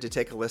motivated to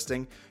take a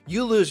listing,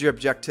 you lose your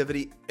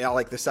objectivity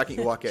like the second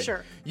you walk in.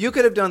 Sure. You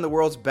could have done the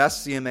world's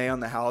best CMA on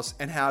the house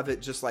and have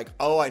it just like,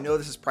 oh, I know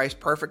this is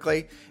priced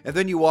perfectly. And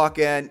then you walk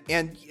in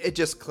and it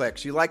just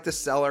clicks. You like the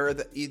seller.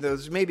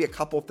 There's maybe a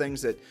couple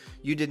things that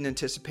you didn't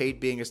anticipate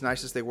being as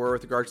nice as they were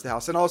with regards to the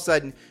house. And all of a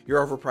sudden,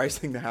 you're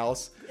overpricing the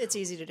house. It's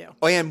easy to do.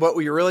 Oh, and what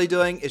you're really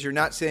doing is you're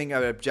not seeing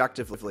it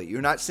objectively.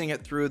 You're not seeing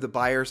it through the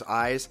buyer's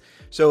eyes.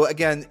 So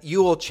again,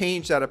 you will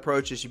change that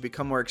approach as you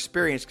become more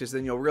experienced, because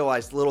then you'll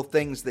realize little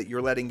things that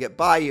you're letting get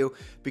by you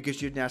because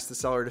you didn't ask the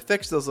seller to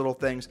fix those little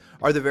things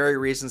are the very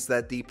reasons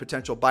that the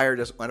potential buyer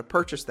doesn't want to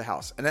purchase the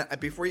house. And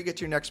before you get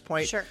to your next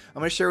point, sure, I'm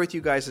going to share with you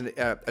guys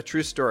a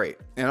true story.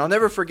 And I'll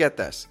never forget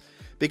this,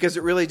 because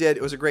it really did.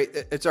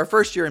 It's our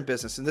first year in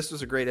business, and this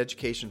was a great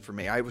education for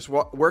me. I was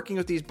working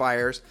with these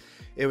buyers.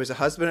 It was a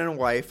husband and a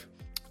wife.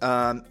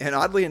 And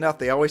oddly enough,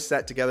 they always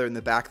sat together in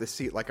the back of the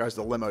seat like I was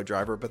the limo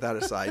driver, but that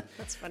aside.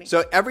 That's funny.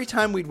 So every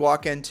time we'd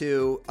walk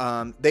into,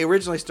 they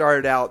originally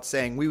started out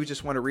saying, we would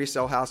just want a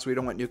resale house. We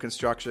don't want new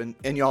construction.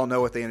 And y'all know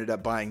what they ended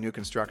up buying, new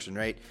construction,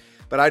 right?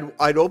 But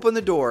I'd open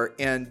the door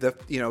and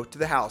to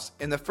the house.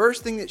 And the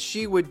first thing that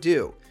she would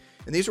do,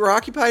 and these were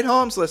occupied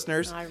homes,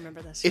 listeners. I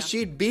remember this. Is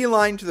she'd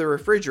beeline to the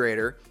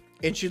refrigerator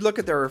and she'd look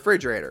at the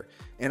refrigerator.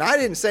 And I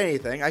didn't say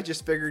anything. I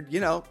just figured,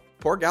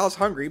 poor gal's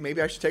hungry.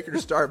 Maybe I should take her to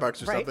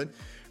Starbucks or right. something.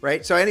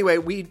 Right. So anyway,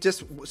 we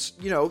just,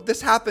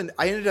 this happened.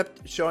 I ended up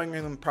showing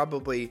them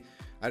probably,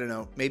 I don't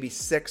know, maybe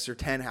 6 or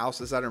 10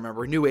 houses. I don't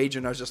remember. A new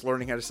agent. I was just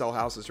learning how to sell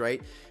houses.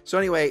 Right. So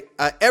anyway,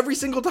 every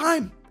single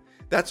time,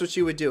 that's what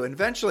she would do. And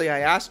eventually I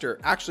asked her,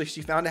 actually,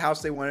 she found a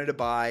house they wanted to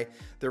buy.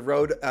 The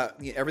road,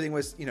 everything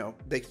was,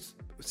 they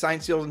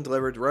signed, sealed, and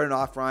delivered, wrote an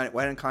offer on it,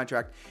 went in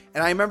contract.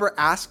 And I remember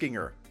asking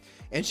her,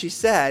 and she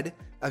said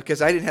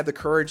because I didn't have the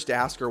courage to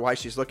ask her why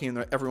she's looking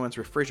in everyone's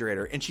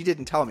refrigerator. And she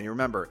didn't tell me,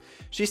 remember.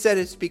 She said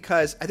it's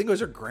because, I think it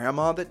was her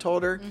grandma that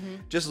told her,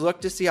 just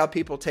look to see how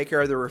people take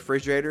care of their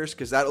refrigerators,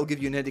 because that'll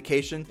give you an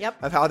indication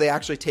of how they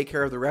actually take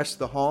care of the rest of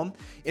the home.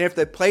 And if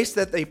the place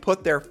that they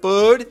put their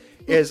food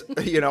is,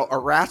 a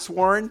rat's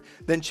warren,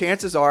 then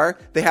chances are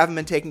they haven't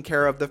been taking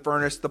care of the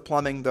furnace, the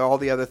plumbing, all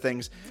the other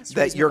things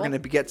that you're going to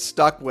get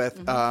stuck with,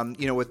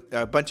 with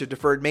a bunch of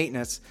deferred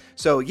maintenance.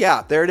 So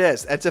yeah, there it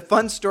is. That's a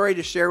fun story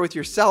to share with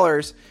your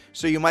sellers.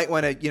 So you might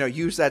want to,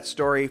 use that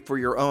story for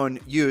your own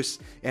use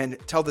and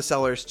tell the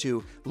sellers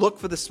to look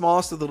for the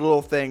smallest of the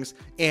little things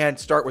and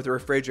start with the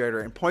refrigerator.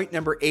 And point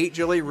number 8,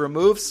 Julie,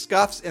 remove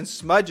scuffs and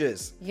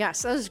smudges.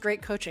 Yes, that was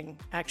great coaching,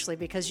 actually,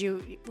 because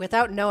you,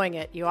 without knowing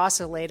it, you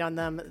also laid on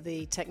them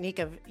the technique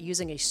of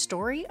using a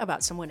story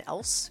about someone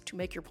else to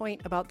make your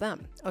point about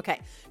them. Okay,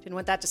 didn't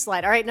want that to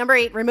slide. All right, number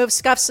 8, remove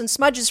scuffs and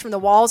smudges from the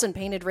walls and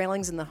painted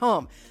railings in the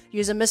home.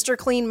 Use a Mr.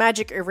 Clean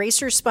Magic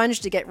Eraser Sponge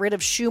to get rid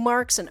of shoe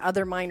marks and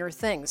other minor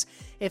things.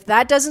 If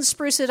that doesn't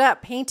spruce it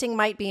up, painting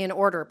might be in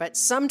order, but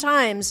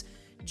sometimes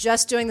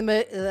just doing the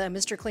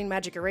Mr. Clean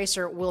Magic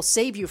Eraser will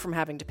save you from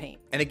having to paint.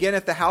 And again,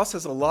 if the house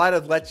has a lot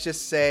of, let's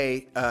just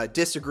say,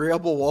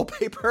 disagreeable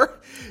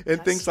wallpaper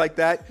and things like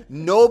that,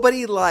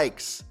 nobody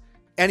likes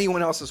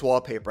anyone else's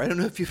wallpaper. I don't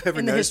know if you've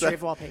ever noticed that. In the history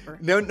of wallpaper.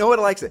 No one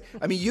likes it.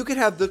 I mean, you could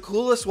have the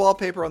coolest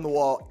wallpaper on the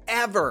wall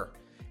ever,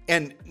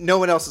 and no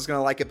one else is going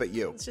to like it but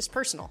you. It's just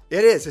personal.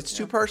 It is. It's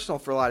too personal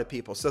for a lot of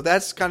people. So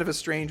that's kind of a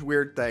strange,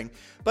 weird thing.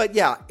 But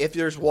yeah, if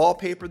there's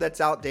wallpaper that's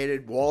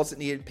outdated, walls that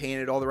needed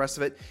painted, all the rest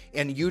of it,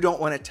 and you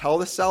don't want to tell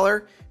the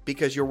seller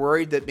because you're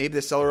worried that maybe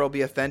the seller will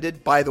be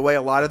offended, by the way,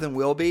 a lot of them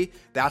will be,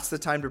 that's the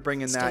time to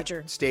bring in that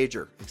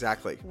stager.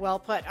 Exactly. Well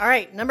put. All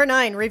right, number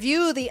 9,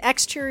 review the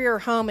exterior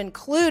home,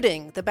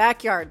 including the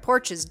backyard,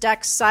 porches,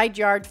 decks, side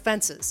yard,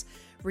 fences.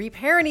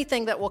 Repair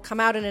anything that will come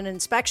out in an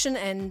inspection,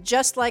 and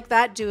just like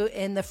that, do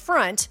in the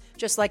front,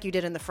 just like you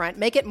did in the front.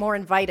 Make it more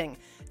inviting.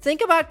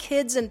 Think about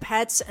kids and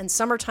pets and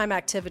summertime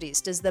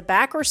activities. Does the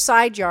back or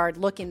side yard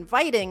look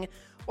inviting,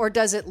 or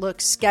does it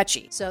look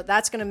sketchy? So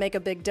that's going to make a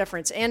big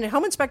difference. And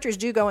home inspectors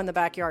do go in the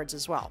backyards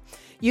as well.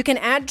 You can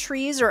add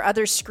trees or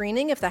other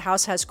screening if the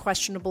house has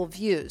questionable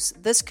views.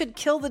 This could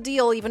kill the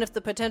deal even if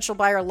the potential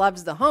buyer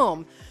loves the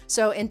home.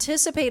 So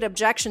anticipate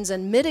objections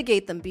and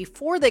mitigate them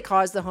before they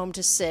cause the home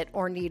to sit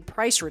or need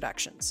price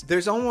reductions.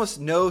 There's almost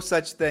no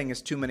such thing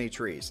as too many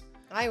trees.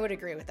 I would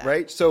agree with that.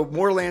 Right? So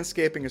more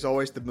landscaping is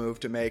always the move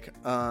to make.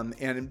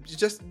 And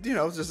just,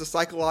 there's a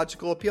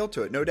psychological appeal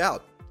to it, no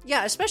doubt.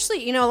 Yeah,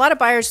 especially, a lot of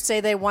buyers say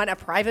they want a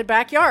private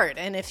backyard.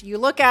 And if you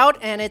look out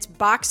and it's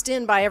boxed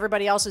in by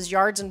everybody else's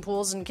yards and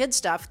pools and kid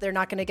stuff, they're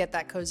not going to get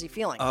that cozy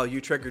feeling. Oh,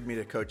 you triggered me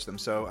to coach them.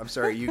 So I'm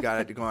sorry, you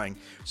got it going.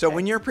 So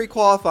when you're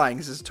pre-qualifying,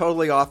 this is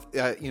totally off,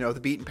 the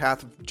beaten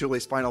path of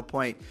Julie's final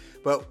point.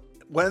 But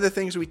one of the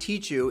things we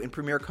teach you in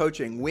Premier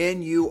Coaching,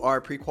 when you are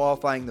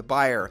pre-qualifying the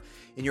buyer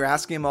and you're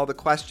asking them all the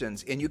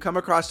questions and you come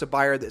across a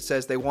buyer that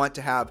says they want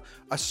to have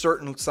a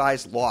certain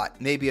size lot,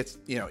 maybe it's,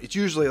 it's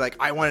usually like,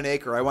 I want an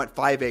acre, I want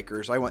 5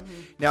 acres, I want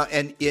now,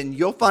 and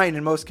you'll find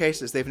in most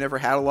cases, they've never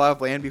had a lot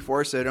of land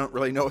before, so they don't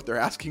really know what they're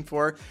asking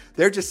for.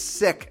 They're just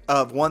sick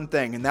of one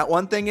thing. And that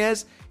one thing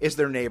is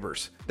their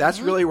neighbors. That's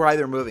really why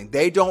they're moving.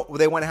 They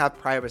want to have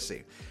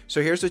privacy.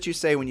 So here's what you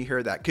say when you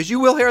hear that, because you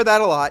will hear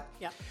that a lot.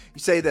 Yeah. You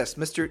say this,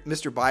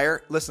 Mr.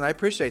 Buyer, listen, I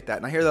appreciate that.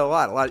 And I hear that a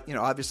lot.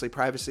 Obviously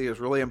privacy is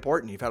really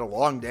important. You've had a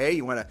long day.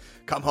 You want to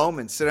come home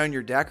and sit on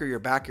your deck or your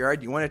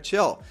backyard. You want to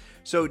chill.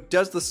 So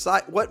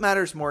what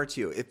matters more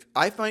to you? If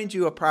I find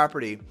you a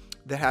property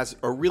that has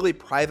a really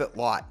private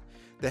lot,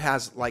 that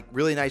has like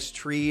really nice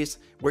trees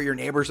where your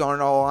neighbors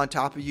aren't all on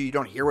top of you, you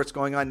don't hear what's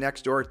going on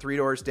next door, 3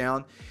 doors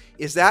down,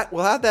 does that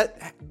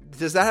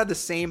have the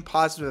same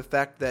positive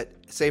effect that,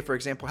 say, for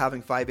example,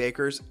 having 5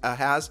 acres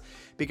has?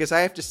 Because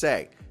I have to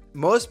say,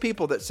 most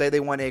people that say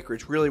they want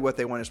acreage, really what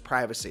they want is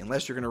privacy,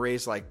 unless you're going to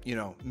raise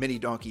mini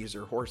donkeys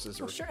or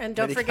horses or sure. And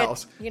don't forget,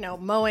 cows.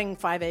 Mowing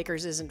 5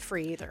 acres isn't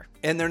free either.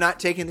 And they're not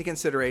taking into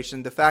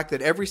consideration the fact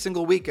that every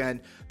single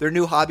weekend, their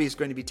new hobby is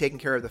going to be taking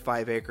care of the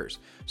 5 acres.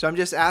 So I'm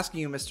just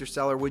asking you, Mr.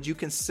 Seller, would you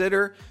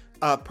consider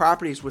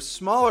properties with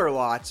smaller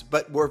lots,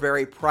 but were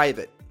very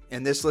private?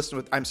 And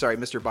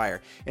Mr.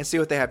 Buyer, and see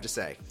what they have to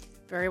say.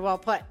 Very well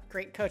put.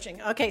 Great coaching.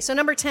 Okay, so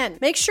number 10,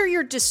 make sure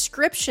your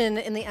description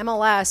in the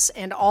MLS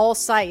and all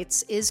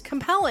sites is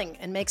compelling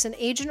and makes an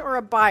agent or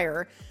a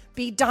buyer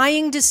be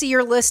dying to see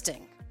your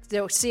listing.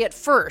 They'll see it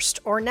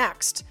first or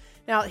next.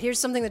 Now, here's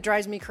something that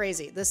drives me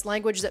crazy. This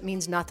language that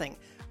means nothing.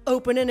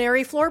 Open and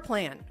airy floor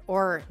plan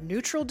or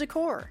neutral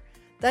decor.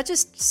 That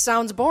just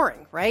sounds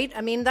boring, right?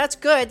 I mean, that's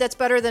good. That's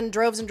better than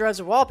droves and droves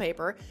of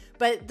wallpaper.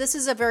 But this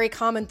is a very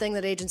common thing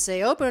that agents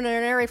say, open an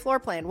airy floor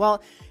plan.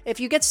 Well, if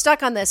you get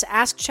stuck on this,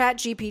 ask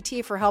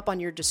ChatGPT for help on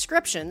your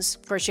descriptions.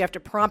 Of course, you have to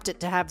prompt it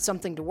to have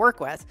something to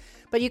work with.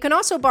 But you can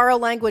also borrow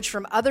language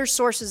from other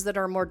sources that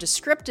are more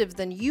descriptive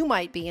than you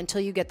might be until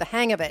you get the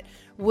hang of it.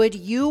 Would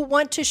you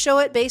want to show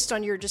it based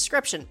on your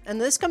description? And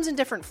this comes in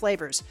different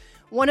flavors.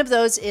 One of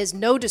those is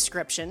no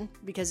description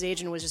because the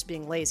agent was just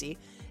being lazy.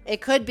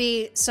 It could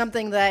be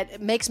something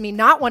that makes me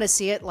not want to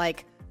see it,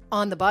 like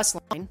on the bus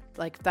line.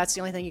 Like that's the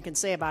only thing you can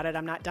say about it.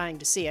 I'm not dying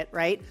to see it,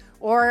 right?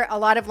 Or a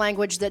lot of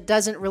language that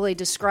doesn't really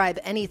describe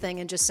anything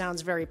and just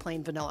sounds very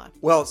plain vanilla.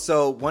 Well,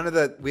 so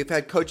we've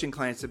had coaching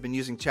clients that have been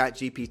using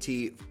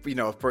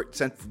ChatGPT,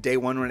 since day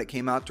one when it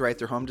came out to write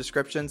their home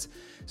descriptions.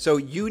 So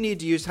you need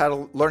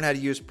to learn how to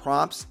use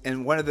prompts.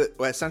 And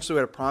essentially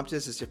what a prompt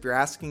is if you're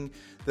asking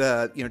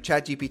the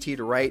ChatGPT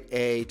to write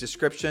a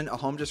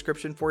home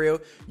description for you,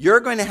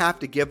 you're going to have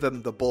to give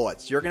them the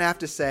bullets. You're going to have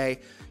to say,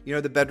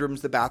 the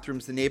bedrooms, the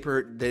bathrooms, the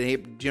neighborhood,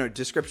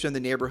 description of the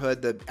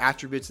neighborhood, the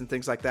attributes and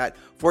things like that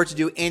for it to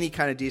do any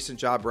kind of decent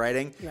job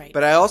writing. Right.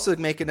 But I also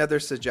make another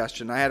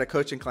suggestion. I had a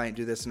coaching client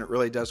do this and it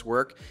really does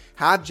work.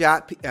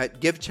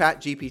 Give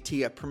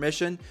ChatGPT a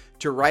permission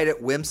to write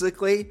it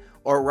whimsically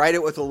or write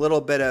it with a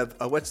little bit of,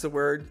 what's the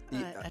word?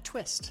 A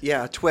twist.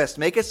 Yeah, a twist.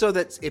 Make it so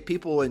that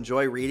people will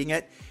enjoy reading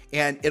it.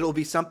 And it'll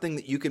be something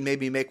that you can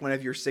maybe make one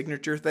of your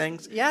signature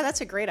things. Yeah,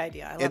 that's a great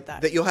idea. I love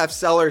that. That you'll have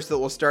sellers that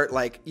will start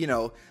like,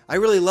 I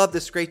really love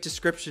this great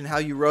description, how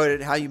you wrote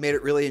it, how you made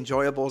it really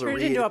enjoyable to read.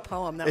 Turn it into a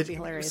poem. That would be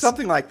hilarious.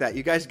 Something like that.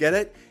 You guys get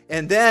it?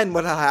 And then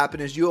what will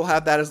happen is you'll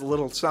have that as a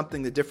little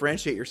something to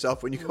differentiate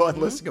yourself when you go on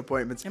listing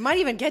appointments. It might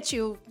even get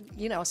you,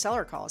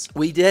 seller calls.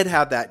 We did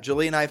have that.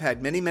 Julie and I have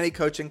had many, many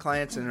coaching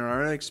clients and in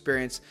our own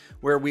experience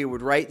where we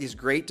would write these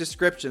great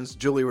descriptions.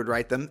 Julie would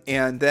write them.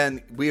 And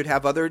then we would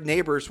have other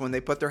neighbors when they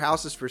put their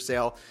houses for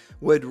sale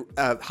would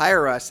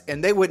hire us.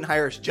 And they wouldn't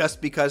hire us just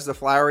because the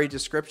flowery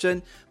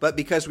description, but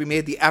because we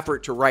made the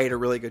effort to write a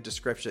really good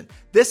description.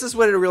 This is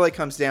what it really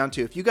comes down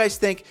to. If you guys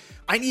think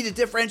I need to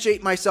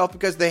differentiate myself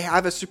because they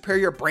have a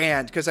superior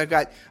brand, because I've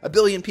got 1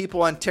 billion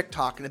people on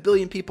TikTok and 1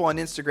 billion people on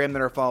Instagram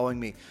that are following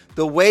me.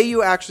 The way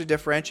you actually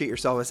differentiate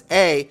yourself is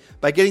A,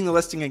 by getting the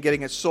listing and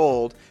getting it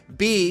sold.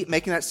 B,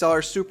 making that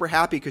seller super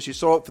happy because you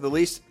sold it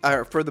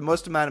for the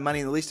most amount of money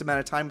in the least amount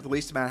of time with the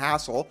least amount of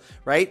hassle,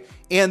 right?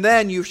 And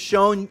then you've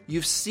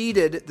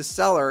seeded the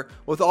seller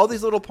with all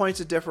these little points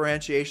of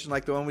differentiation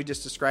like the one we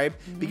just described,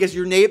 because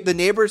the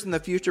neighbors and the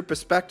future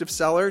prospective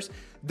sellers,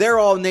 they're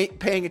all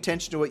paying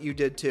attention to what you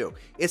did too.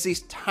 It's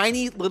these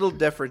tiny little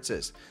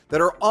differences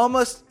that are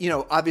almost,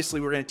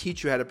 obviously we're going to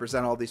teach you how to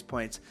present all these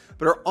points,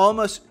 but are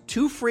almost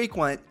too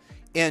frequent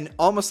and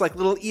almost like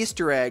little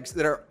Easter eggs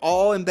that are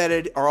all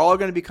embedded, are all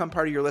going to become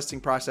part of your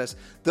listing process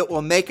that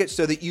will make it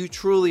so that you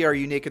truly are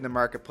unique in the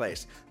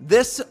marketplace.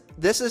 This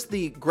is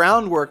the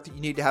groundwork that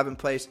you need to have in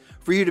place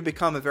for you to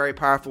become a very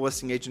powerful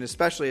listing agent,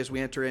 especially as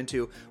we enter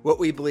into what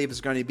we believe is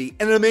going to be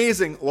an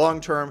amazing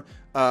long-term,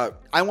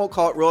 I won't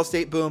call it real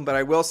estate boom, but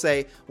I will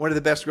say one of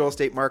the best real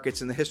estate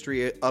markets in the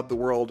history of the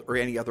world or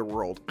any other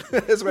world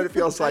is what it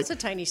feels like.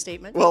 That's a tiny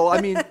statement. Well,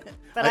 I mean.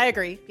 But I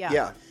agree.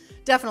 Yeah.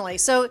 Definitely.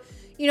 So,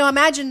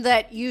 imagine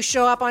that you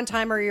show up on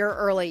time or you're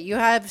early. You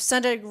have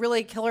sent a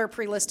really killer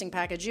pre-listing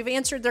package. You've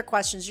answered their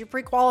questions. You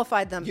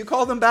pre-qualified them. You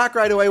called them back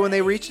right away when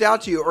they reached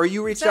out to you, or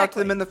you reached out to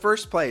them in the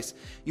first place.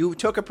 You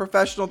took a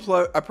professional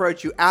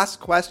approach. You asked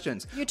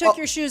questions. You took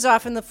your shoes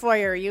off in the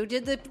foyer. You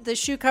did the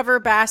shoe cover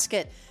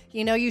basket.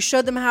 You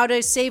showed them how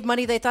to save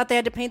money. They thought they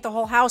had to paint the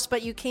whole house,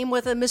 but you came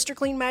with a Mr.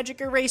 Clean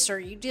Magic Eraser.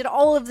 You did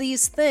all of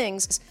these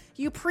things.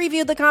 You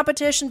previewed the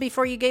competition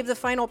before you gave the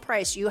final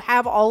price. You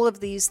have all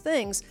of these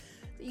things.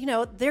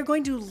 They're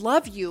going to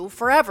love you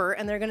forever,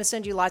 and they're going to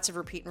send you lots of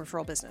repeat and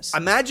referral business.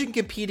 Imagine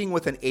competing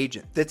with an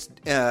agent that's,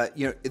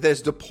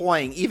 that's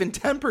deploying even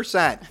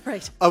 10%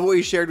 right. of what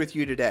we shared with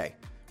you today.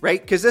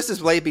 Right? Because this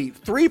is maybe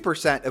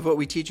 3% of what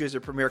we teach you as a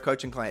premier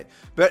coaching client.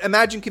 But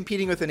imagine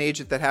competing with an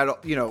agent that had,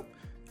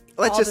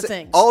 let's just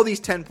say all these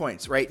 10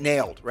 points, right?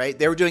 Nailed, right?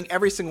 They were doing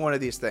every single one of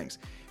these things.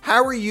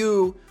 How are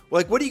you,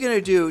 what are you going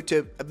to do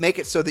to make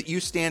it so that you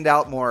stand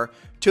out more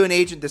to an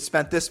agent that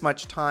spent this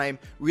much time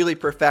really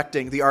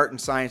perfecting the art and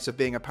science of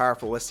being a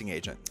powerful listing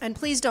agent? And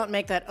please don't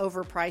make that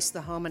overprice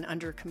the home and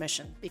under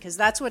commission, because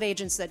that's what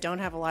agents that don't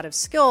have a lot of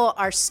skill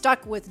are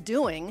stuck with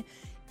doing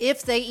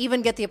if they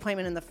even get the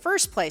appointment in the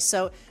first place.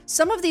 So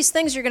some of these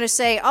things you're going to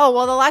say, oh,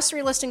 well, the last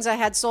 3 listings I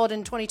had sold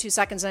in 22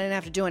 seconds. I didn't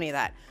have to do any of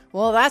that.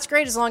 Well, that's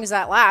great as long as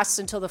that lasts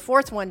until the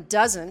 4th one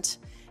doesn't,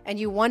 and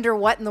you wonder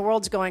what in the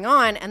world's going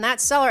on. And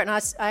that seller, and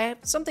I have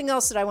something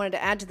else that I wanted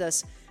to add to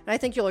this, and I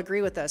think you'll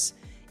agree with this.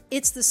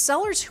 It's the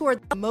sellers who are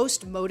the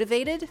most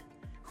motivated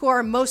who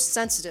are most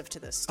sensitive to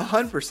this stuff.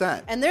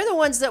 100%. And they're the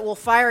ones that will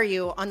fire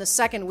you on the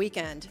second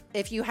weekend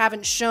if you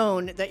haven't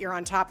shown that you're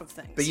on top of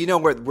things. But you know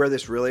where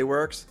this really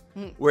works?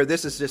 Where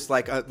this is just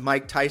like a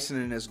Mike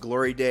Tyson in his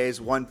glory days,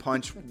 one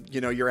punch,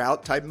 you're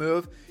out type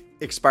move.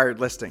 Expired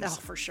listings. Oh,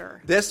 for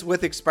sure. This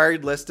with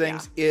expired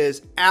listings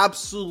is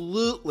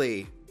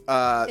absolutely...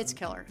 it's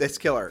killer. It's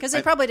killer. Because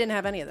they probably didn't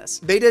have any of this.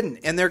 They didn't.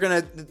 And they're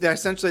going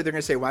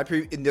to say, well,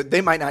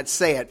 they might not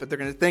say it, but they're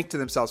going to think to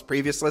themselves,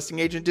 previous listing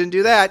agent didn't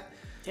do that.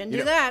 Didn't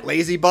do that.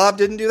 Lazy Bob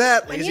didn't do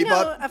that. Lazy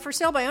Bob. A for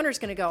sale by owner is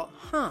going to go,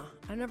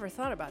 I never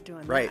thought about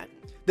doing that.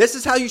 This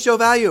is how you show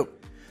value.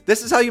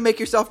 This is how you make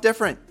yourself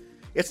different.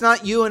 It's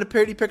not you in a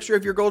pretty picture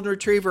of your golden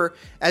retriever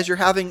as you're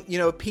having,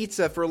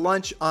 pizza for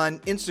lunch on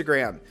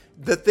Instagram.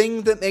 The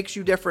thing that makes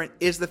you different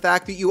is the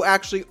fact that you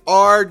actually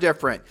are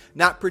different,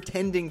 not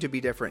pretending to be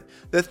different.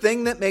 The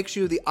thing that makes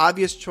you the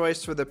obvious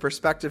choice for the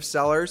prospective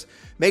sellers,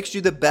 makes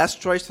you the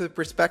best choice for the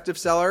prospective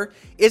seller,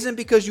 isn't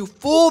because you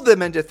fooled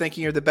them into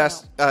thinking you're the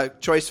best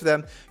choice for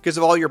them because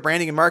of all your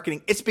branding and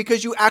marketing. It's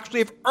because you actually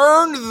have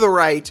earned the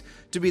right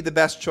to be the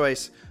best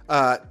choice.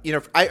 I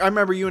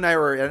remember you and I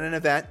were at an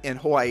event in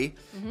Hawaii,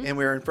 and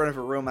we were in front of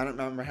a room. I don't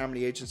remember how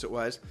many agents it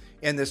was.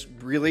 And this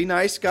really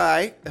nice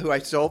guy who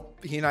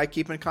he and I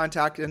keep in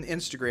contact on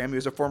Instagram. He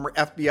was a former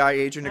FBI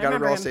agent who got a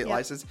real estate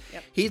license.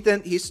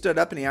 Yep. He stood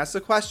up and he asked the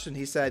question.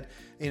 He said,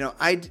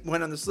 I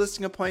went on this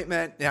listing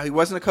appointment. Now, he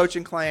wasn't a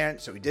coaching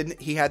client, so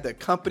he had the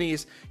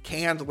company's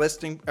canned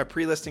listing, a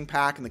pre-listing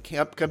pack, and the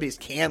company's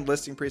canned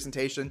listing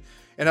presentation.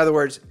 In other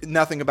words,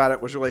 nothing about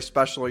it was really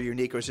special or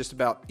unique. It was just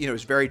about, it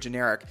was very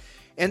generic.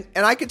 And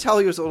I could tell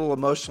he was a little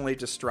emotionally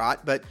distraught,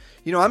 but,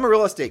 I'm a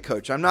real estate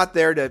coach. I'm not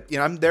there to,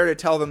 I'm there to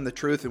tell them the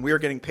truth, and we are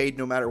getting paid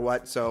no matter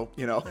what. So,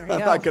 I'm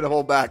not going to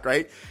hold back,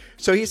 right?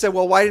 So he said,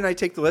 well, why didn't I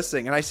take the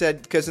listing? And I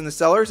said, because in the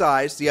seller's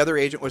eyes, the other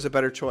agent was a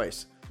better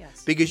choice.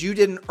 Yes. Because you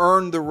didn't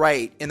earn the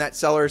right in that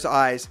seller's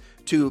eyes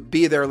to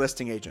be their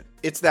listing agent.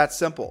 It's that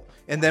simple.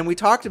 And then we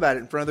talked about it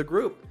in front of the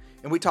group,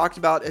 and we talked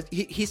about it.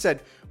 He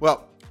said,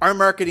 well, our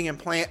marketing and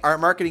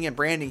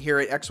branding here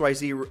at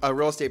XYZ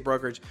Real Estate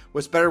Brokerage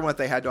was better than what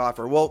they had to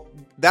offer. Well,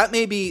 that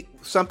may be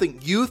something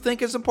you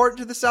think is important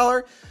to the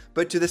seller,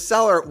 but to the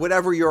seller,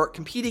 whatever your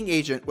competing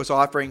agent was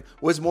offering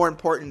was more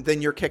important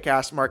than your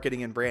kick-ass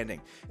marketing and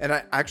branding. And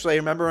I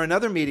remember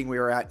another meeting we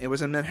were at. It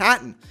was in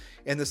Manhattan.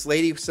 And this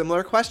lady,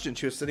 similar question.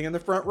 She was sitting in the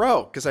front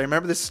row because I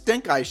remember the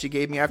stink eye she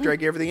gave me after I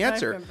gave her the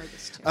answer. I remember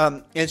this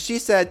too. And she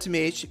said to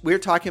me, we were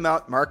talking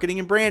about marketing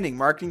and branding,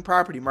 marketing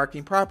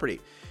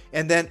property.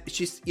 And then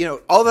she's,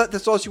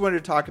 that's all she wanted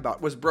to talk about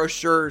was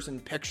brochures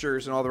and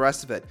pictures and all the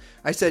rest of it.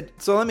 I said,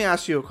 so let me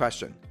ask you a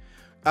question.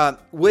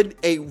 Would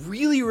a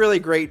really, really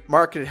great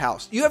marketed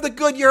house, you have the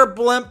Goodyear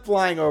blimp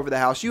flying over the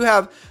house, you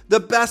have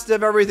the best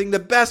of everything, the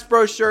best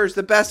brochures,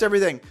 the best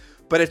everything,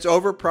 but it's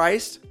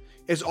overpriced?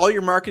 Is all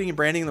your marketing and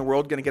branding in the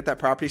world going to get that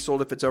property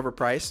sold if it's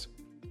overpriced?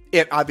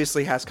 It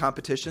obviously has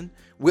competition.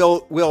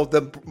 Will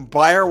the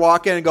buyer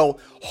walk in and go,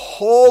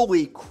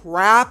 holy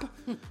crap,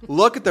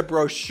 look at the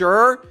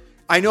brochure?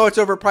 I know it's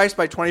overpriced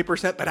by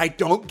 20%, but I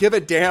don't give a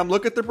damn.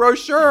 Look at the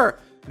brochure.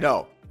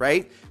 No,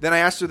 right? Then I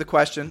asked her the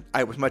question.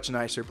 I was much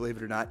nicer, believe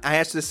it or not. I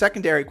asked her the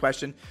secondary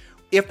question.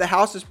 If the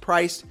house is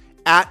priced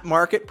at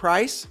market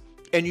price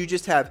and you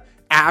just have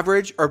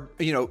average or,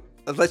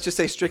 let's just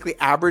say strictly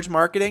average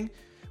marketing,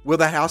 will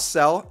that house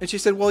sell? And she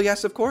said, well,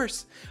 yes, of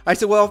course. I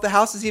said, well, if the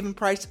house is even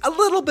priced a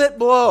little bit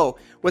below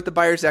what the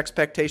buyer's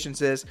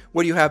expectations is,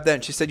 what do you have then?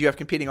 She said, you have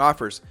competing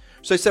offers.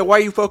 So I said, why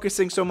are you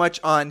focusing so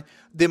much on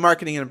the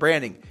marketing and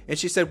branding? And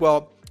she said,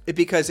 well,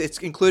 because it's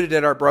included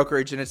at our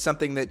brokerage and it's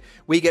something that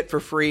we get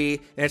for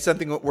free and it's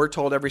something that we're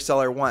told every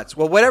seller wants.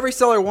 Well, what every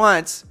seller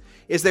wants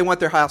is they want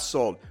their house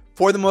sold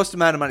for the most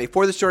amount of money,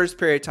 for the shortest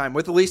period of time,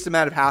 with the least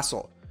amount of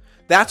hassle.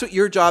 That's what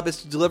your job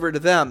is to deliver to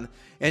them.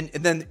 And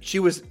then she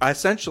was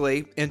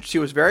essentially, and she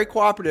was very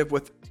cooperative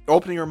with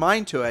opening her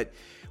mind to it,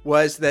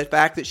 was the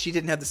fact that she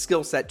didn't have the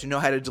skill set to know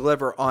how to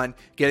deliver on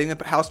getting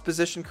the house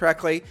positioned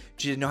correctly.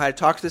 She didn't know how to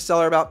talk to the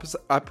seller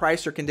about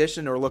price or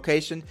condition or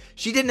location.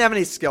 She didn't have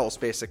any skills,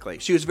 basically.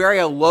 She was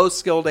a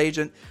low-skilled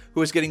agent who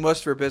was getting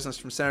most of her business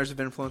from centers of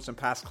influence and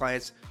past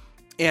clients.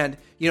 And,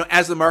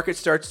 as the market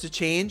starts to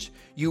change,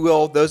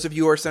 those of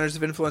you who are centers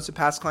of influence and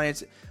past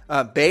clients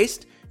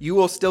based, you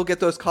will still get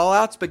those call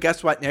outs, but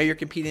guess what? Now you're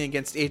competing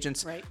against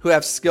agents who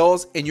have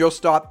skills, and you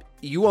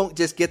won't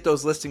just get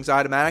those listings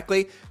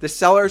automatically. The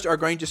sellers are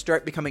going to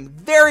start becoming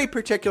very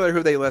particular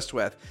who they list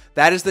with.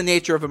 That is the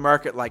nature of a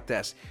market like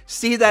this.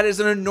 See that as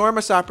an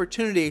enormous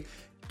opportunity.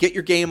 Get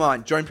your game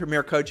on. Join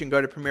Premier Coaching.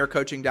 Go to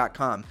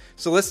premiercoaching.com.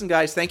 So listen,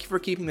 guys, thank you for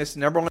keeping this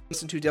number one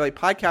listen to daily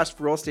podcast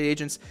for real estate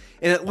agents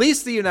in at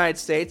least the United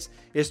States.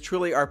 It is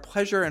truly our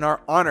pleasure and our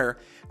honor.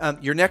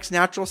 Your next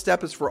natural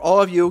step is for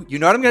all of you. You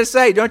know what I'm going to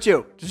say, don't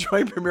you? To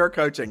join Premier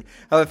Coaching.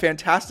 Have a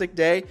fantastic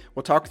day.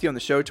 We'll talk with you on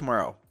the show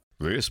tomorrow.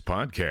 This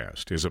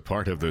podcast is a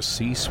part of the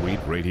C-Suite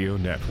Radio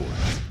Network.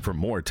 For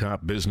more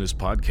top business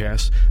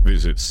podcasts,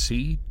 visit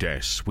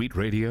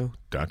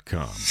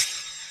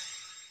c-suiteradio.com.